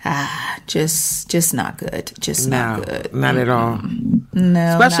 Just not good. Not good. Not at all.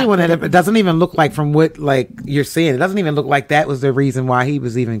 No. Especially when it doesn't even look like, from what you're saying, it doesn't even look like that was the reason why he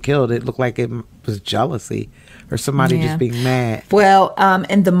was even killed. It looked like it was jealousy or somebody just being mad. Well,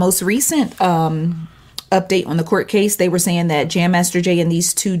 in the most recent update on the court case, they were saying that Jam Master Jay and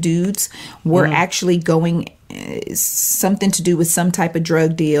these two dudes were actually going something to do with some type of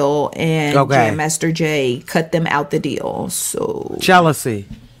drug deal, and Jam Master Jay cut them out the deal. So jealousy.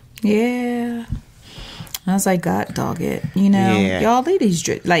 Yeah. I was like, God dog it. Y'all ladies,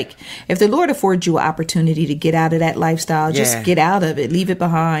 if the Lord affords you an opportunity to get out of that lifestyle, just get out of it. Leave it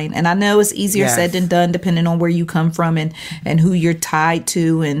behind. And I know it's easier said than done, depending on where you come from and who you're tied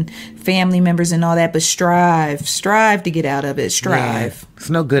to and family members and all that. But strive to get out of it. Strive. It's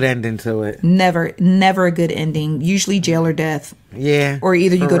no good ending to it. Never a good ending. Usually jail or death. Yeah. Or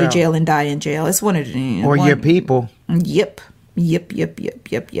either you go to jail and die in jail. It's one of the... Or your people. Yep. All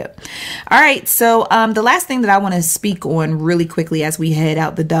right, so the last thing that I want to speak on really quickly as we head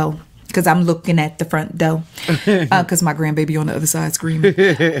out the door, because I'm looking at the front door, because my grandbaby on the other side screaming.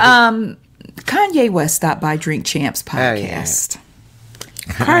 Kanye West stopped by Drink Champs podcast.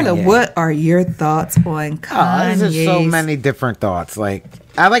 Karla, what are your thoughts on Kanye? There's so many different thoughts. I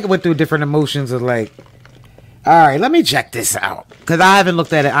went through different emotions of all right, let me check this out, because I haven't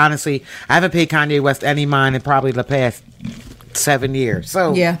looked at it, honestly. I haven't paid Kanye West any mind in probably the past 7 years.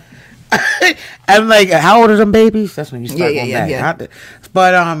 So yeah. I'm like, how old are them babies? That's when you start going back. Yeah.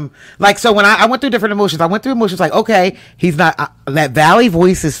 But so when I went through different emotions, okay, he's not that Valley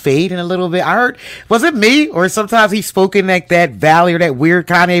voice is fading a little bit. I heard, was it me, or sometimes he's spoken like that Valley or that weird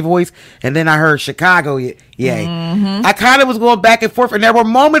Kanye voice, and then I heard Chicago. Yay. I kind of was going back and forth, and there were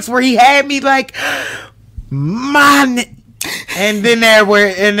moments where he had me like, man, and then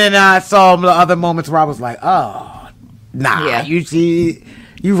I saw the other moments where I was like, oh. Nah, you see,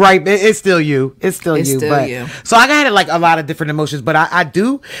 you right. It's still you. It's still you. So I had a lot of different emotions, but I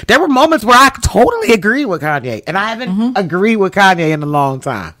do. There were moments where I totally agree with Kanye, and I haven't agreed with Kanye in a long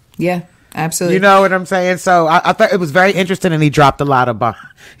time. Yeah, absolutely. You know what I'm saying? So I thought it was very interesting, and he dropped a lot of bombs.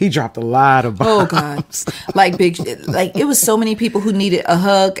 Oh God, it was so many people who needed a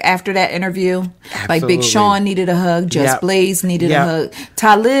hug after that interview. Absolutely. Like Big Sean needed a hug, Just Blaze needed a hug,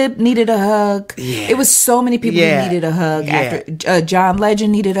 Talib needed a hug. Yeah. It was so many people who needed a hug after. John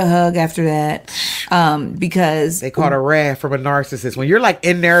Legend needed a hug after that, because they caught a wrath from a narcissist when you're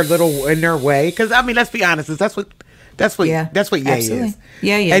in their way. Because I mean, let's be honest, that's what Ye is.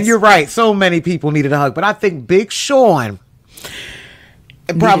 Yeah, yes. And you're right. So many people needed a hug, but I think Big Sean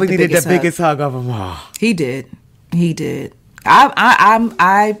probably needed the biggest hug of them all. He did.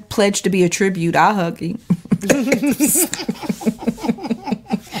 I pledge to be a tribute. I'll hug him.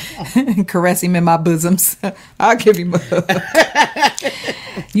 Caress him in my bosoms. I'll give him a hug.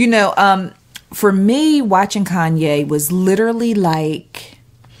 For me, watching Kanye was literally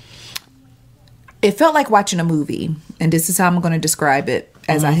it felt like watching a movie. And this is how I'm going to describe it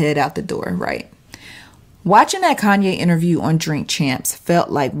as I head out the door, right? Watching that Kanye interview on Drink Champs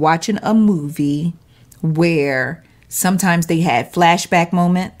felt like watching a movie where sometimes they had flashback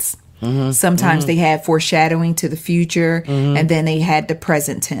moments Sometimes they had foreshadowing to the future, and then they had the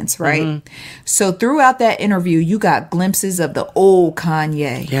present tense, right? So throughout that interview, you got glimpses of the old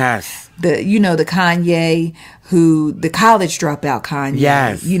Kanye. Yes. The Kanye who, the college dropout Kanye.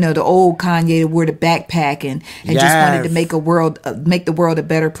 Yes. The old Kanye that wore the backpack and just wanted to make the world a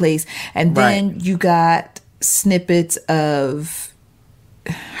better place. And then you got snippets of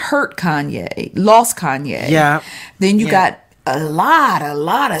hurt Kanye, lost Kanye. Yeah. Then you got a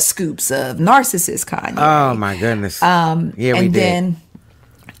lot of scoops of narcissist Kanye. Oh my goodness.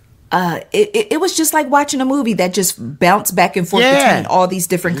 It was just like watching a movie that just bounced back and forth between all these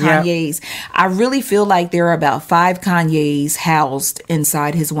different Kanyes. I really feel like there are about 5 Kanyes housed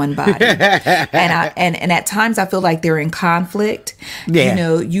inside his one body. and at times I feel like they're in conflict.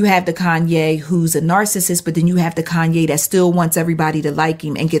 Yeah. You have the Kanye who's a narcissist, but then you have the Kanye that still wants everybody to like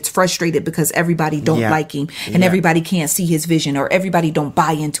him and gets frustrated because everybody don't like him and everybody can't see his vision or everybody don't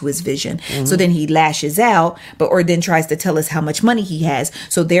buy into his vision. So then he lashes out, or then tries to tell us how much money he has.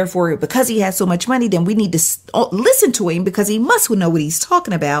 So therefore, because he has so much money, then we need to listen to him because he must know what he's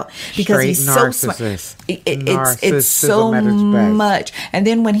talking about because straight he's so smart. It's so much. And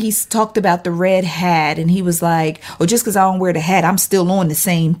then when he talked about the red hat and he was like, oh, just because I don't wear the hat, I'm still on the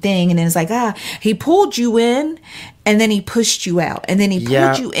same thing. And then it's like, he pulled you in and then he pushed you out, and then he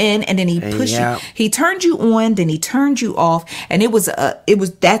pulled you in, and then he pushed you. He turned you on, then he turned you off, and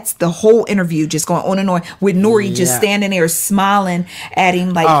that's the whole interview just going on and on with Nori just standing there smiling at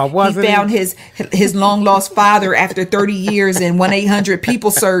him like he found his long lost father after 30 years in 1-800 people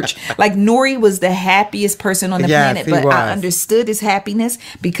search. Like Nori was the happiest person on the planet, but I understood his happiness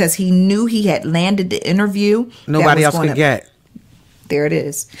because he knew he had landed the interview. Nobody else could get. There it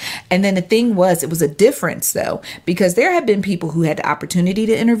is. And then the thing it was a difference though, because there have been people who had the opportunity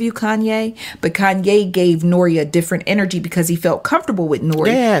to interview Kanye, but Kanye gave Nori a different energy because he felt comfortable with Nori.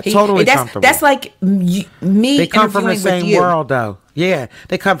 Yeah, totally comfortable. That's like me. They come from the same world though. Yeah,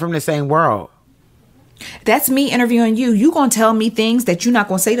 they come from the same world. That's me interviewing you. You gonna tell me things that you're not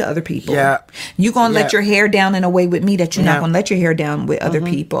gonna say to other people. Yeah. You gonna let your hair down in a way with me that you're not gonna let your hair down with other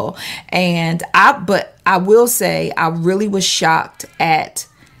people. And I will say I really was shocked at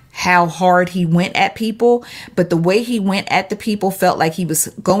how hard he went at people, but the way he went at the people felt like he was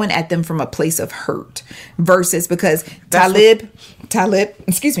going at them from a place of hurt versus because Talib,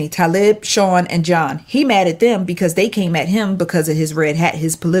 Sean, and John, he mad at them because they came at him because of his red hat,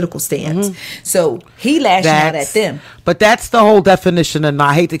 his political stance. So he lashed out at them. But that's the whole definition of,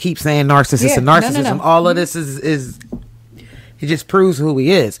 I hate to keep saying narcissist and narcissism. No. All of this is he just proves who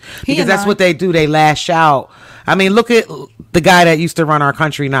he is. Because that's what they do. They lash out. I mean, look at the guy that used to run our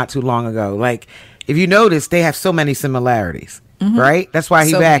country not too long ago. Like, if you notice, they have so many similarities, right? That's why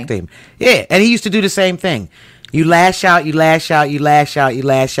he backed him. Yeah, and he used to do the same thing. You lash out, you lash out, you lash out, you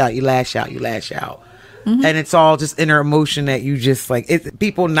lash out, you lash out, you lash out. And it's all just inner emotion that you just, like, it's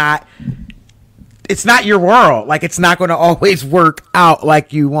not your world. Like, it's not going to always work out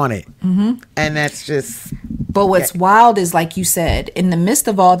like you want it. And that's just... But what's wild is, like you said, in the midst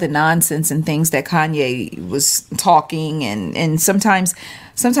of all the nonsense and things that Kanye was talking, and sometimes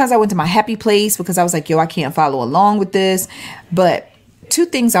I went to my happy place because I was like, I can't follow along with this. But 2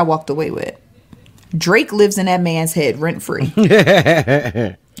 things I walked away with. Drake lives in that man's head rent-free.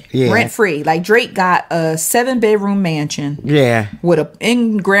 Rent-free. Like, Drake got a 7-bedroom mansion. With an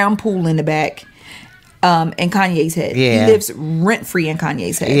in-ground pool in the back. In Kanye's head. He lives rent-free in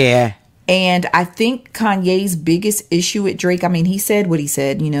Kanye's head. And I think Kanye's biggest issue with Drake, I mean, he said what he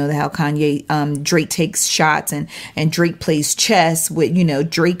said, how Kanye, Drake takes shots and Drake plays chess with,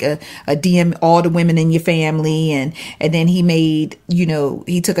 Drake, a DM all the women in your family. And then he made,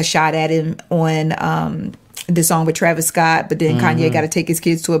 he took a shot at him on, the song with Travis Scott, but then Kanye got to take his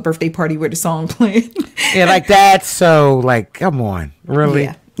kids to a birthday party where the song played. Like that's so, like, come on, really?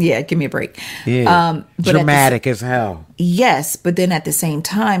 Yeah, give me a break. Yeah, dramatic as hell. Yes, but then at the same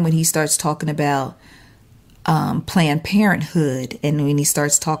time, when he starts talking about Planned Parenthood, and when he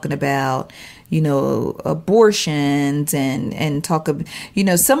starts talking about, abortions and talk of,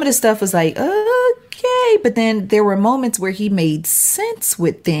 some of the stuff was like, okay, but then there were moments where he made sense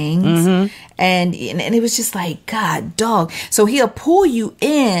with things, and it was just like, God, dog. So he'll pull you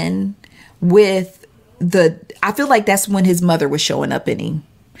in with I feel like that's when his mother was showing up in him.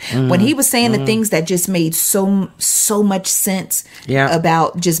 When he was saying the things that just made so much sense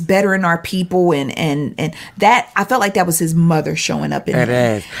about just bettering our people and that, I felt like that was his mother showing up in him. It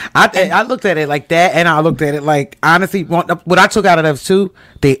is. I looked at it like that, and I looked at it like, honestly, what I took out of those 2,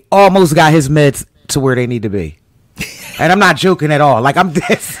 they almost got his meds to where they need to be. And I'm not joking at all. Like, I'm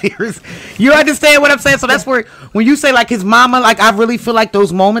dead serious. You understand what I'm saying? So that's where, when you say, like, his mama, like, I really feel like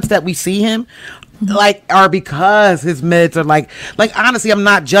those moments that we see him, like, are because his meds are like, honestly, I'm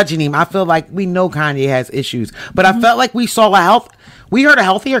not judging him. I feel like we know Kanye has issues. But I felt like we heard a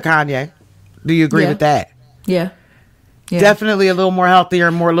healthier Kanye. Do you agree with that? Yeah. Definitely a little more healthier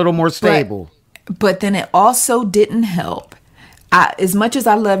and a little more stable. But then it also didn't help. As much as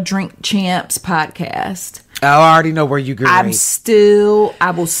I love Drink Champs podcast, I already know where you go. I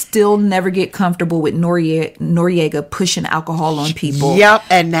will still never get comfortable with Noriega pushing alcohol on people. Yep,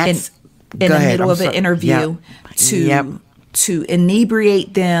 and that's in the middle of an interview to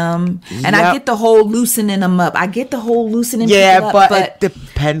inebriate them. And I get the whole loosening them up. I get the whole loosening people up. But it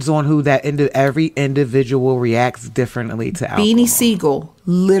depends on who every individual reacts differently to alcohol. Beanie Siegel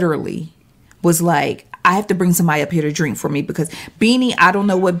literally was like, I have to bring somebody up here to drink for me, because Beanie, I don't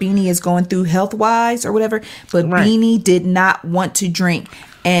know what Beanie is going through health-wise or whatever, but Beanie did not want to drink,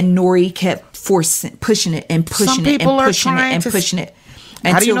 and Nori kept pushing it and pushing it and pushing it.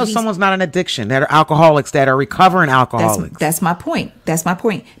 How do you know someone's not an addiction? That are alcoholics, that are recovering alcoholics. That's my point.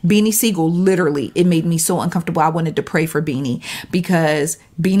 Beanie Siegel, literally, it made me so uncomfortable. I wanted to pray for Beanie, because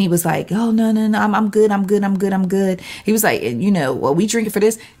Beanie was like, "Oh no, I'm good." He was like, well, we drinking for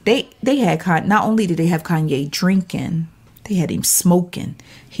this. They had not only did they have Kanye drinking, they had him smoking.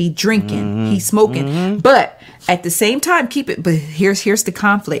 He drinking, he smoking, but at the same time, But here's the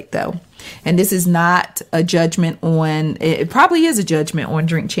conflict though. And this is not a judgment on, it probably is a judgment on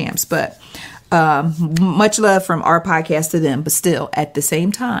Drink Champs, but much love from our podcast to them. But still, at the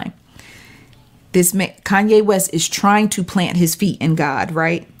same time, Kanye West is trying to plant his feet in God,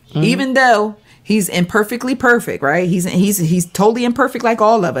 right? Even though he's imperfectly perfect, right? He's totally imperfect like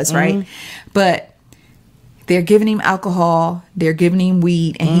all of us, right? But they're giving him alcohol, they're giving him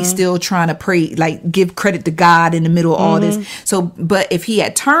weed, and he's still trying to pray, like give credit to God in the middle of all this. So, but if he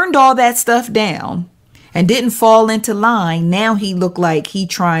had turned all that stuff down and didn't fall into line, now he looked like he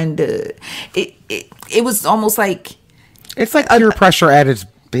trying to. It was almost like it's like peer pressure at its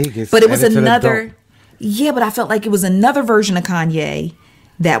biggest. But it was another. Yeah, but I felt like it was another version of Kanye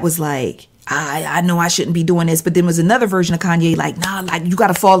that was like, I know I shouldn't be doing this, but then was another version of Kanye like, nah, like you got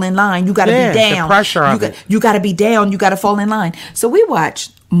to fall in line, you got to be down, the pressure of it. You got to be down, you got to fall in line. So we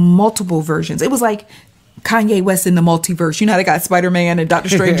watched multiple versions. It was like Kanye West in the multiverse. You know how they got Spider-Man and Doctor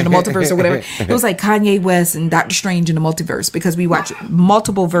Strange in the multiverse or whatever. It was like Kanye West and Doctor Strange in the multiverse, because we watched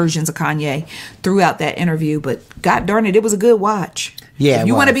multiple versions of Kanye throughout that interview. But God darn it, it was a good watch. Yeah, if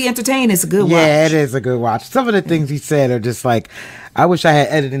you want to be entertained, it's a good watch. Yeah, it is a good watch. Some of the things he said are just like, I wish I had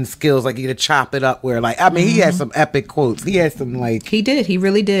editing skills like he to chop it up. Where like, I mean, he had some epic quotes. He had some like he did. He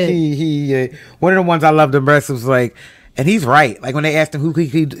really did. He one of the ones I loved the best was like, and he's right. Like when they asked him who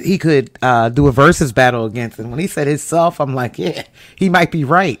he could do a versus battle against, and when he said himself, I'm like, yeah, he might be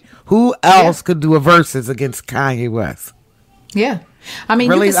right. Who else could do a versus against Kanye West? Yeah, I mean,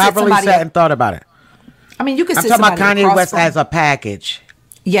 really, I really sat and thought about it. I mean, you could. I'm talking about Kanye West as a package.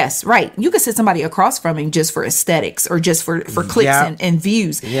 Yes, right. You could sit somebody across from him just for aesthetics or just for clicks and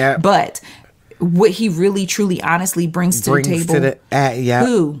views. Yeah. But what he really, truly, honestly brings to the table.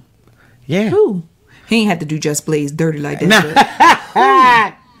 Who? Yeah. Who? He ain't had to do Just Blaze dirty like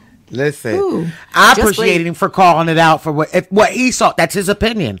that. Listen, I appreciate him for calling it out for what he saw. That's his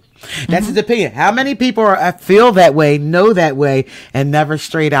opinion. That's his opinion. How many people feel that way, know that way, and never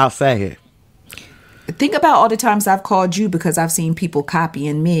straight out say it? Think about all the times I've called you because I've seen people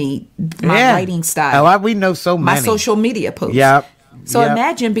copying me, my writing style. Oh, we know so many. My social media posts. Yep. So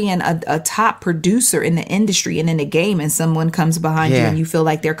imagine being a top producer in the industry and in the game, and someone comes behind you and you feel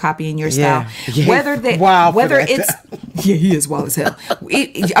like they're copying your style. Yeah. Whether it's he is wild as hell.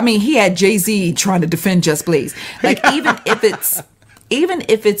 I mean, he had Jay-Z trying to defend Just Blaze. Like even if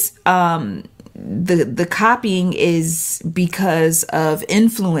it's the copying is because of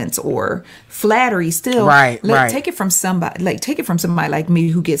influence or flattery, still right. Take it from somebody like me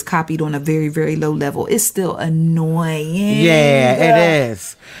who gets copied on a very, very low level. It's still annoying. Yeah, it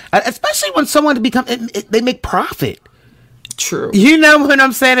is, especially when someone they make profit. True. You know what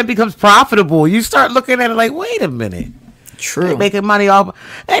I'm saying? It becomes profitable. You start looking at it like, wait a minute. True. They're making money off.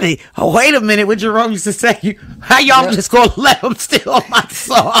 Hey, wait a minute. What Jerome used to say? How y'all just gonna let them steal my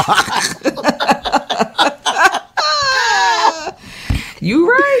song? You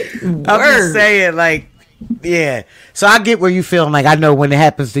right. I'm just saying, like, yeah. So I get where you feeling. Like I know when it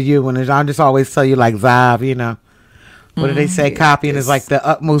happens to you. I'm just always tell you like Zav. You know, what do they say? Copying is like the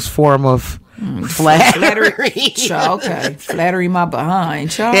utmost form of Flattery. Okay. Flattery my behind.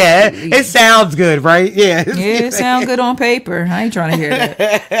 Child. Yeah, it sounds good, right? Yeah. It sounds good on paper. I ain't trying to hear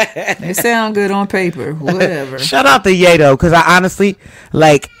that. It sounds good on paper. Whatever. Shout out to Ye though, because I honestly,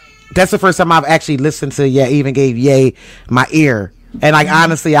 like, that's the first time I've actually listened to Ye, even gave Ye my ear. And like,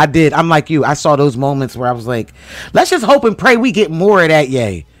 honestly, I did. I'm like you. I saw those moments where I was like, let's just hope and pray we get more of that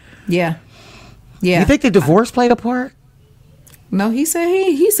Ye. Yeah. Yeah. You think the divorce played a part? No, he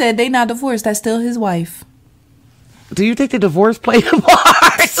said they not divorced. That's still his wife. Do you think the divorce played a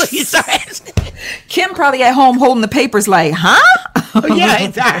part? So you start asking. Kim probably at home holding the papers like, huh? Yeah,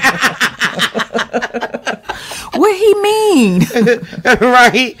 exactly. What he mean?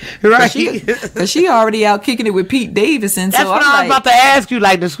 right. Because she already out kicking it with Pete Davidson. That's so what I was about to ask you,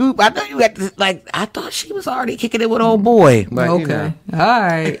 like the scoop. I know you got this, like, I thought she was already kicking it with old boy. But, okay. You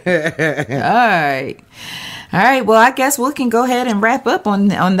know. All right. Well, I guess we can go ahead and wrap up on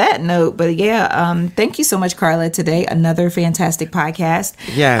that note. But yeah, thank you so much, Karla, today. Another fantastic podcast.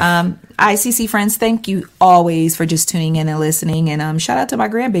 Yes. ICC friends, thank you always for just tuning in and listening. And shout out to my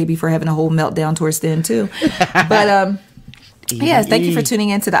grandbaby for having a whole meltdown towards then too. But yes, thank you for tuning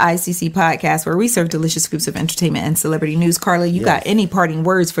into the ICC podcast, where we serve delicious scoops of entertainment and celebrity news. Karla, you got any parting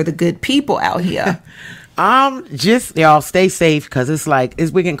words for the good people out here? Just y'all stay safe, because it's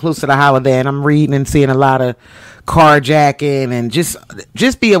we're getting close to the holiday, and I'm reading and seeing a lot of carjacking, and just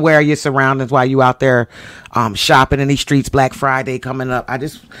be aware of your surroundings while you out there shopping in these streets. Black Friday coming up. I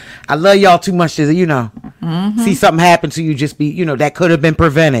love y'all too much to see something happen to you. Just be that could have been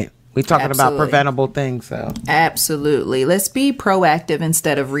prevented. We're talking about preventable things, so absolutely. Let's be proactive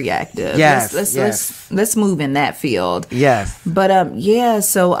instead of reactive. Yes, let's move in that field. Yes. But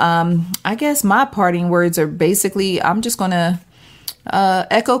so I guess my parting words are basically, I'm just gonna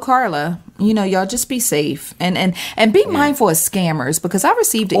echo Karla. Y'all just be safe and be mindful of scammers, because I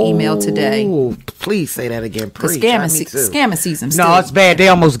received an email today. Please say that again. Scammer season. No, it's bad. They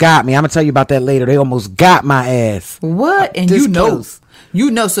almost got me. I'm gonna tell you about that later. They almost got my ass. What? And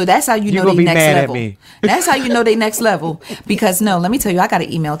so that's how you know they next level. That's how you know they next level. Because let me tell you, I got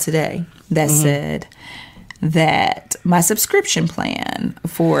an email today that said that my subscription plan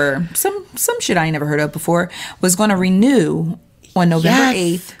for some shit I ain't never heard of before was going to renew on November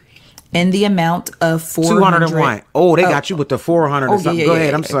 8th in the amount of 201. Oh, they got you with the 400 or something. Go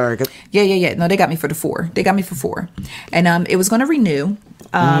ahead. I'm sorry. Yeah. No, they got me for the 4. They got me for 4. And it was going to renew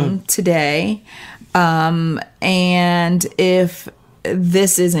today. And if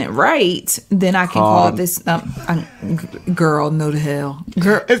this isn't right, then I can call this girl. No, the hell,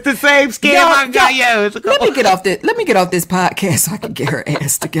 girl. It's the same scam I got you. Let me get off this podcast so I can get her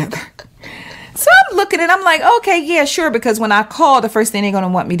ass together. So I'm looking at it, I'm like, okay, yeah, sure. Because when I call, the first thing they're going to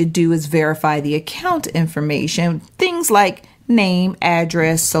want me to do is verify the account information. Things like name,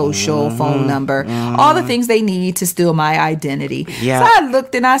 address, social, phone number, all the things they need to steal my identity. Yeah. So I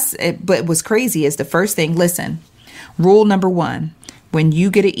looked and I said, but what's crazy is the first thing, listen, rule number 1. When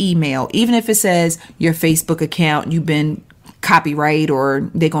you get an email, even if it says your Facebook account, you've been copyright, or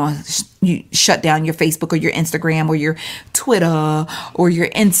they're going to shut down your Facebook or your Instagram or your Twitter or your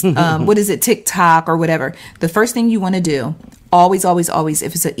TikTok or whatever. The first thing you want to do, always,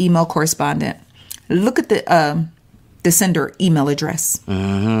 if it's an email correspondent, look at the sender email address.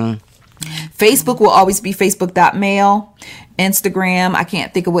 Facebook will always be facebook.mail. Instagram, I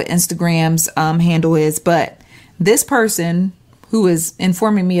can't think of what Instagram's handle is, but this person who is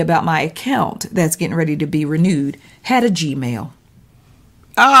informing me about my account that's getting ready to be renewed had a Gmail.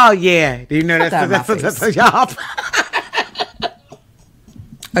 Oh, yeah. Do you know that's a job?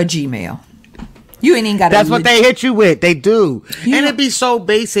 A Gmail. You ain't even got That's what they hit you with. They do. And it'd be so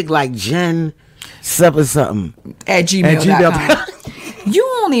basic, like Jen something. At gmail.com. You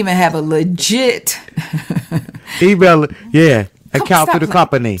won't even have a legit email. Yeah. Account through the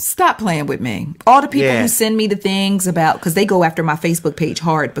company. Stop playing with me. All the people who send me the things about, because they go after my Facebook page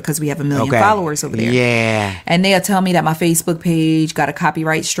hard because we have 1 million followers over there. Yeah. And they'll tell me that my Facebook page got a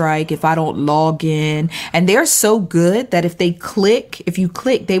copyright strike if I don't log in. And they're so good that if you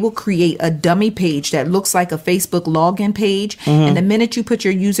click, they will create a dummy page that looks like a Facebook login page. And the minute you put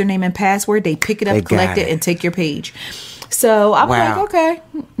your username and password, they pick it up, collect it, and take your page. So I'm like, okay,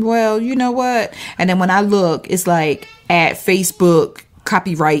 well, you know what? And then when I look, it's like at Facebook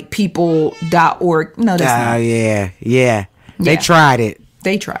copyrightpeople.org. No, that's not. Yeah. They tried it.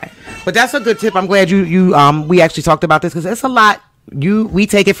 But that's a good tip. I'm glad we actually talked about this, because it's a lot. We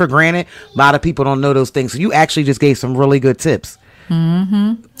take it for granted. A lot of people don't know those things. So you actually just gave some really good tips.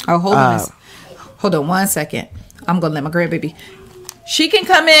 Oh, hold on 1 second. I'm gonna let my grandbaby. She can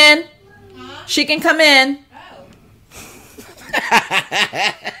come in.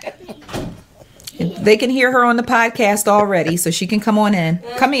 They can hear her on the podcast already, so she can come on in.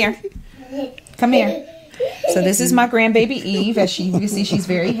 Come here. Come here. So this is my grandbaby Eve. As you can see, she's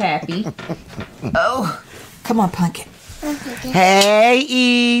very happy. Oh, come on, Pumpkin. Hey,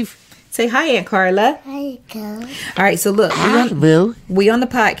 Eve. Say hi, Aunt Karla. Hi, Karla. All right, so look, Boo. we on the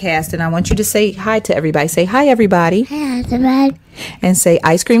podcast, and I want you to say hi to everybody. Say hi, everybody. Hi, everybody. And say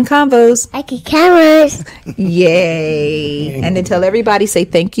ice cream convos. I can cameras. Yay. And then tell everybody, say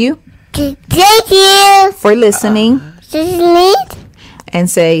thank you Thank you. for listening. Listening. And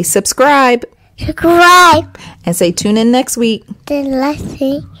say subscribe. Subscribe. And say tune in next week. Then last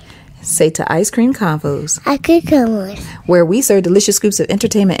week, Say to Ice Cream Convos, I could come with. where we serve delicious scoops of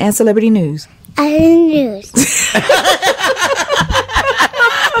entertainment and celebrity news. I didn't news.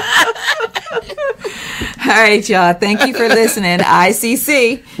 All right, y'all. Thank you for listening.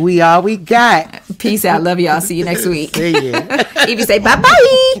 ICC. We all we got. Peace out. Love y'all. See you next week. See ya. Evie say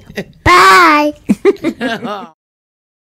bye-bye. Bye.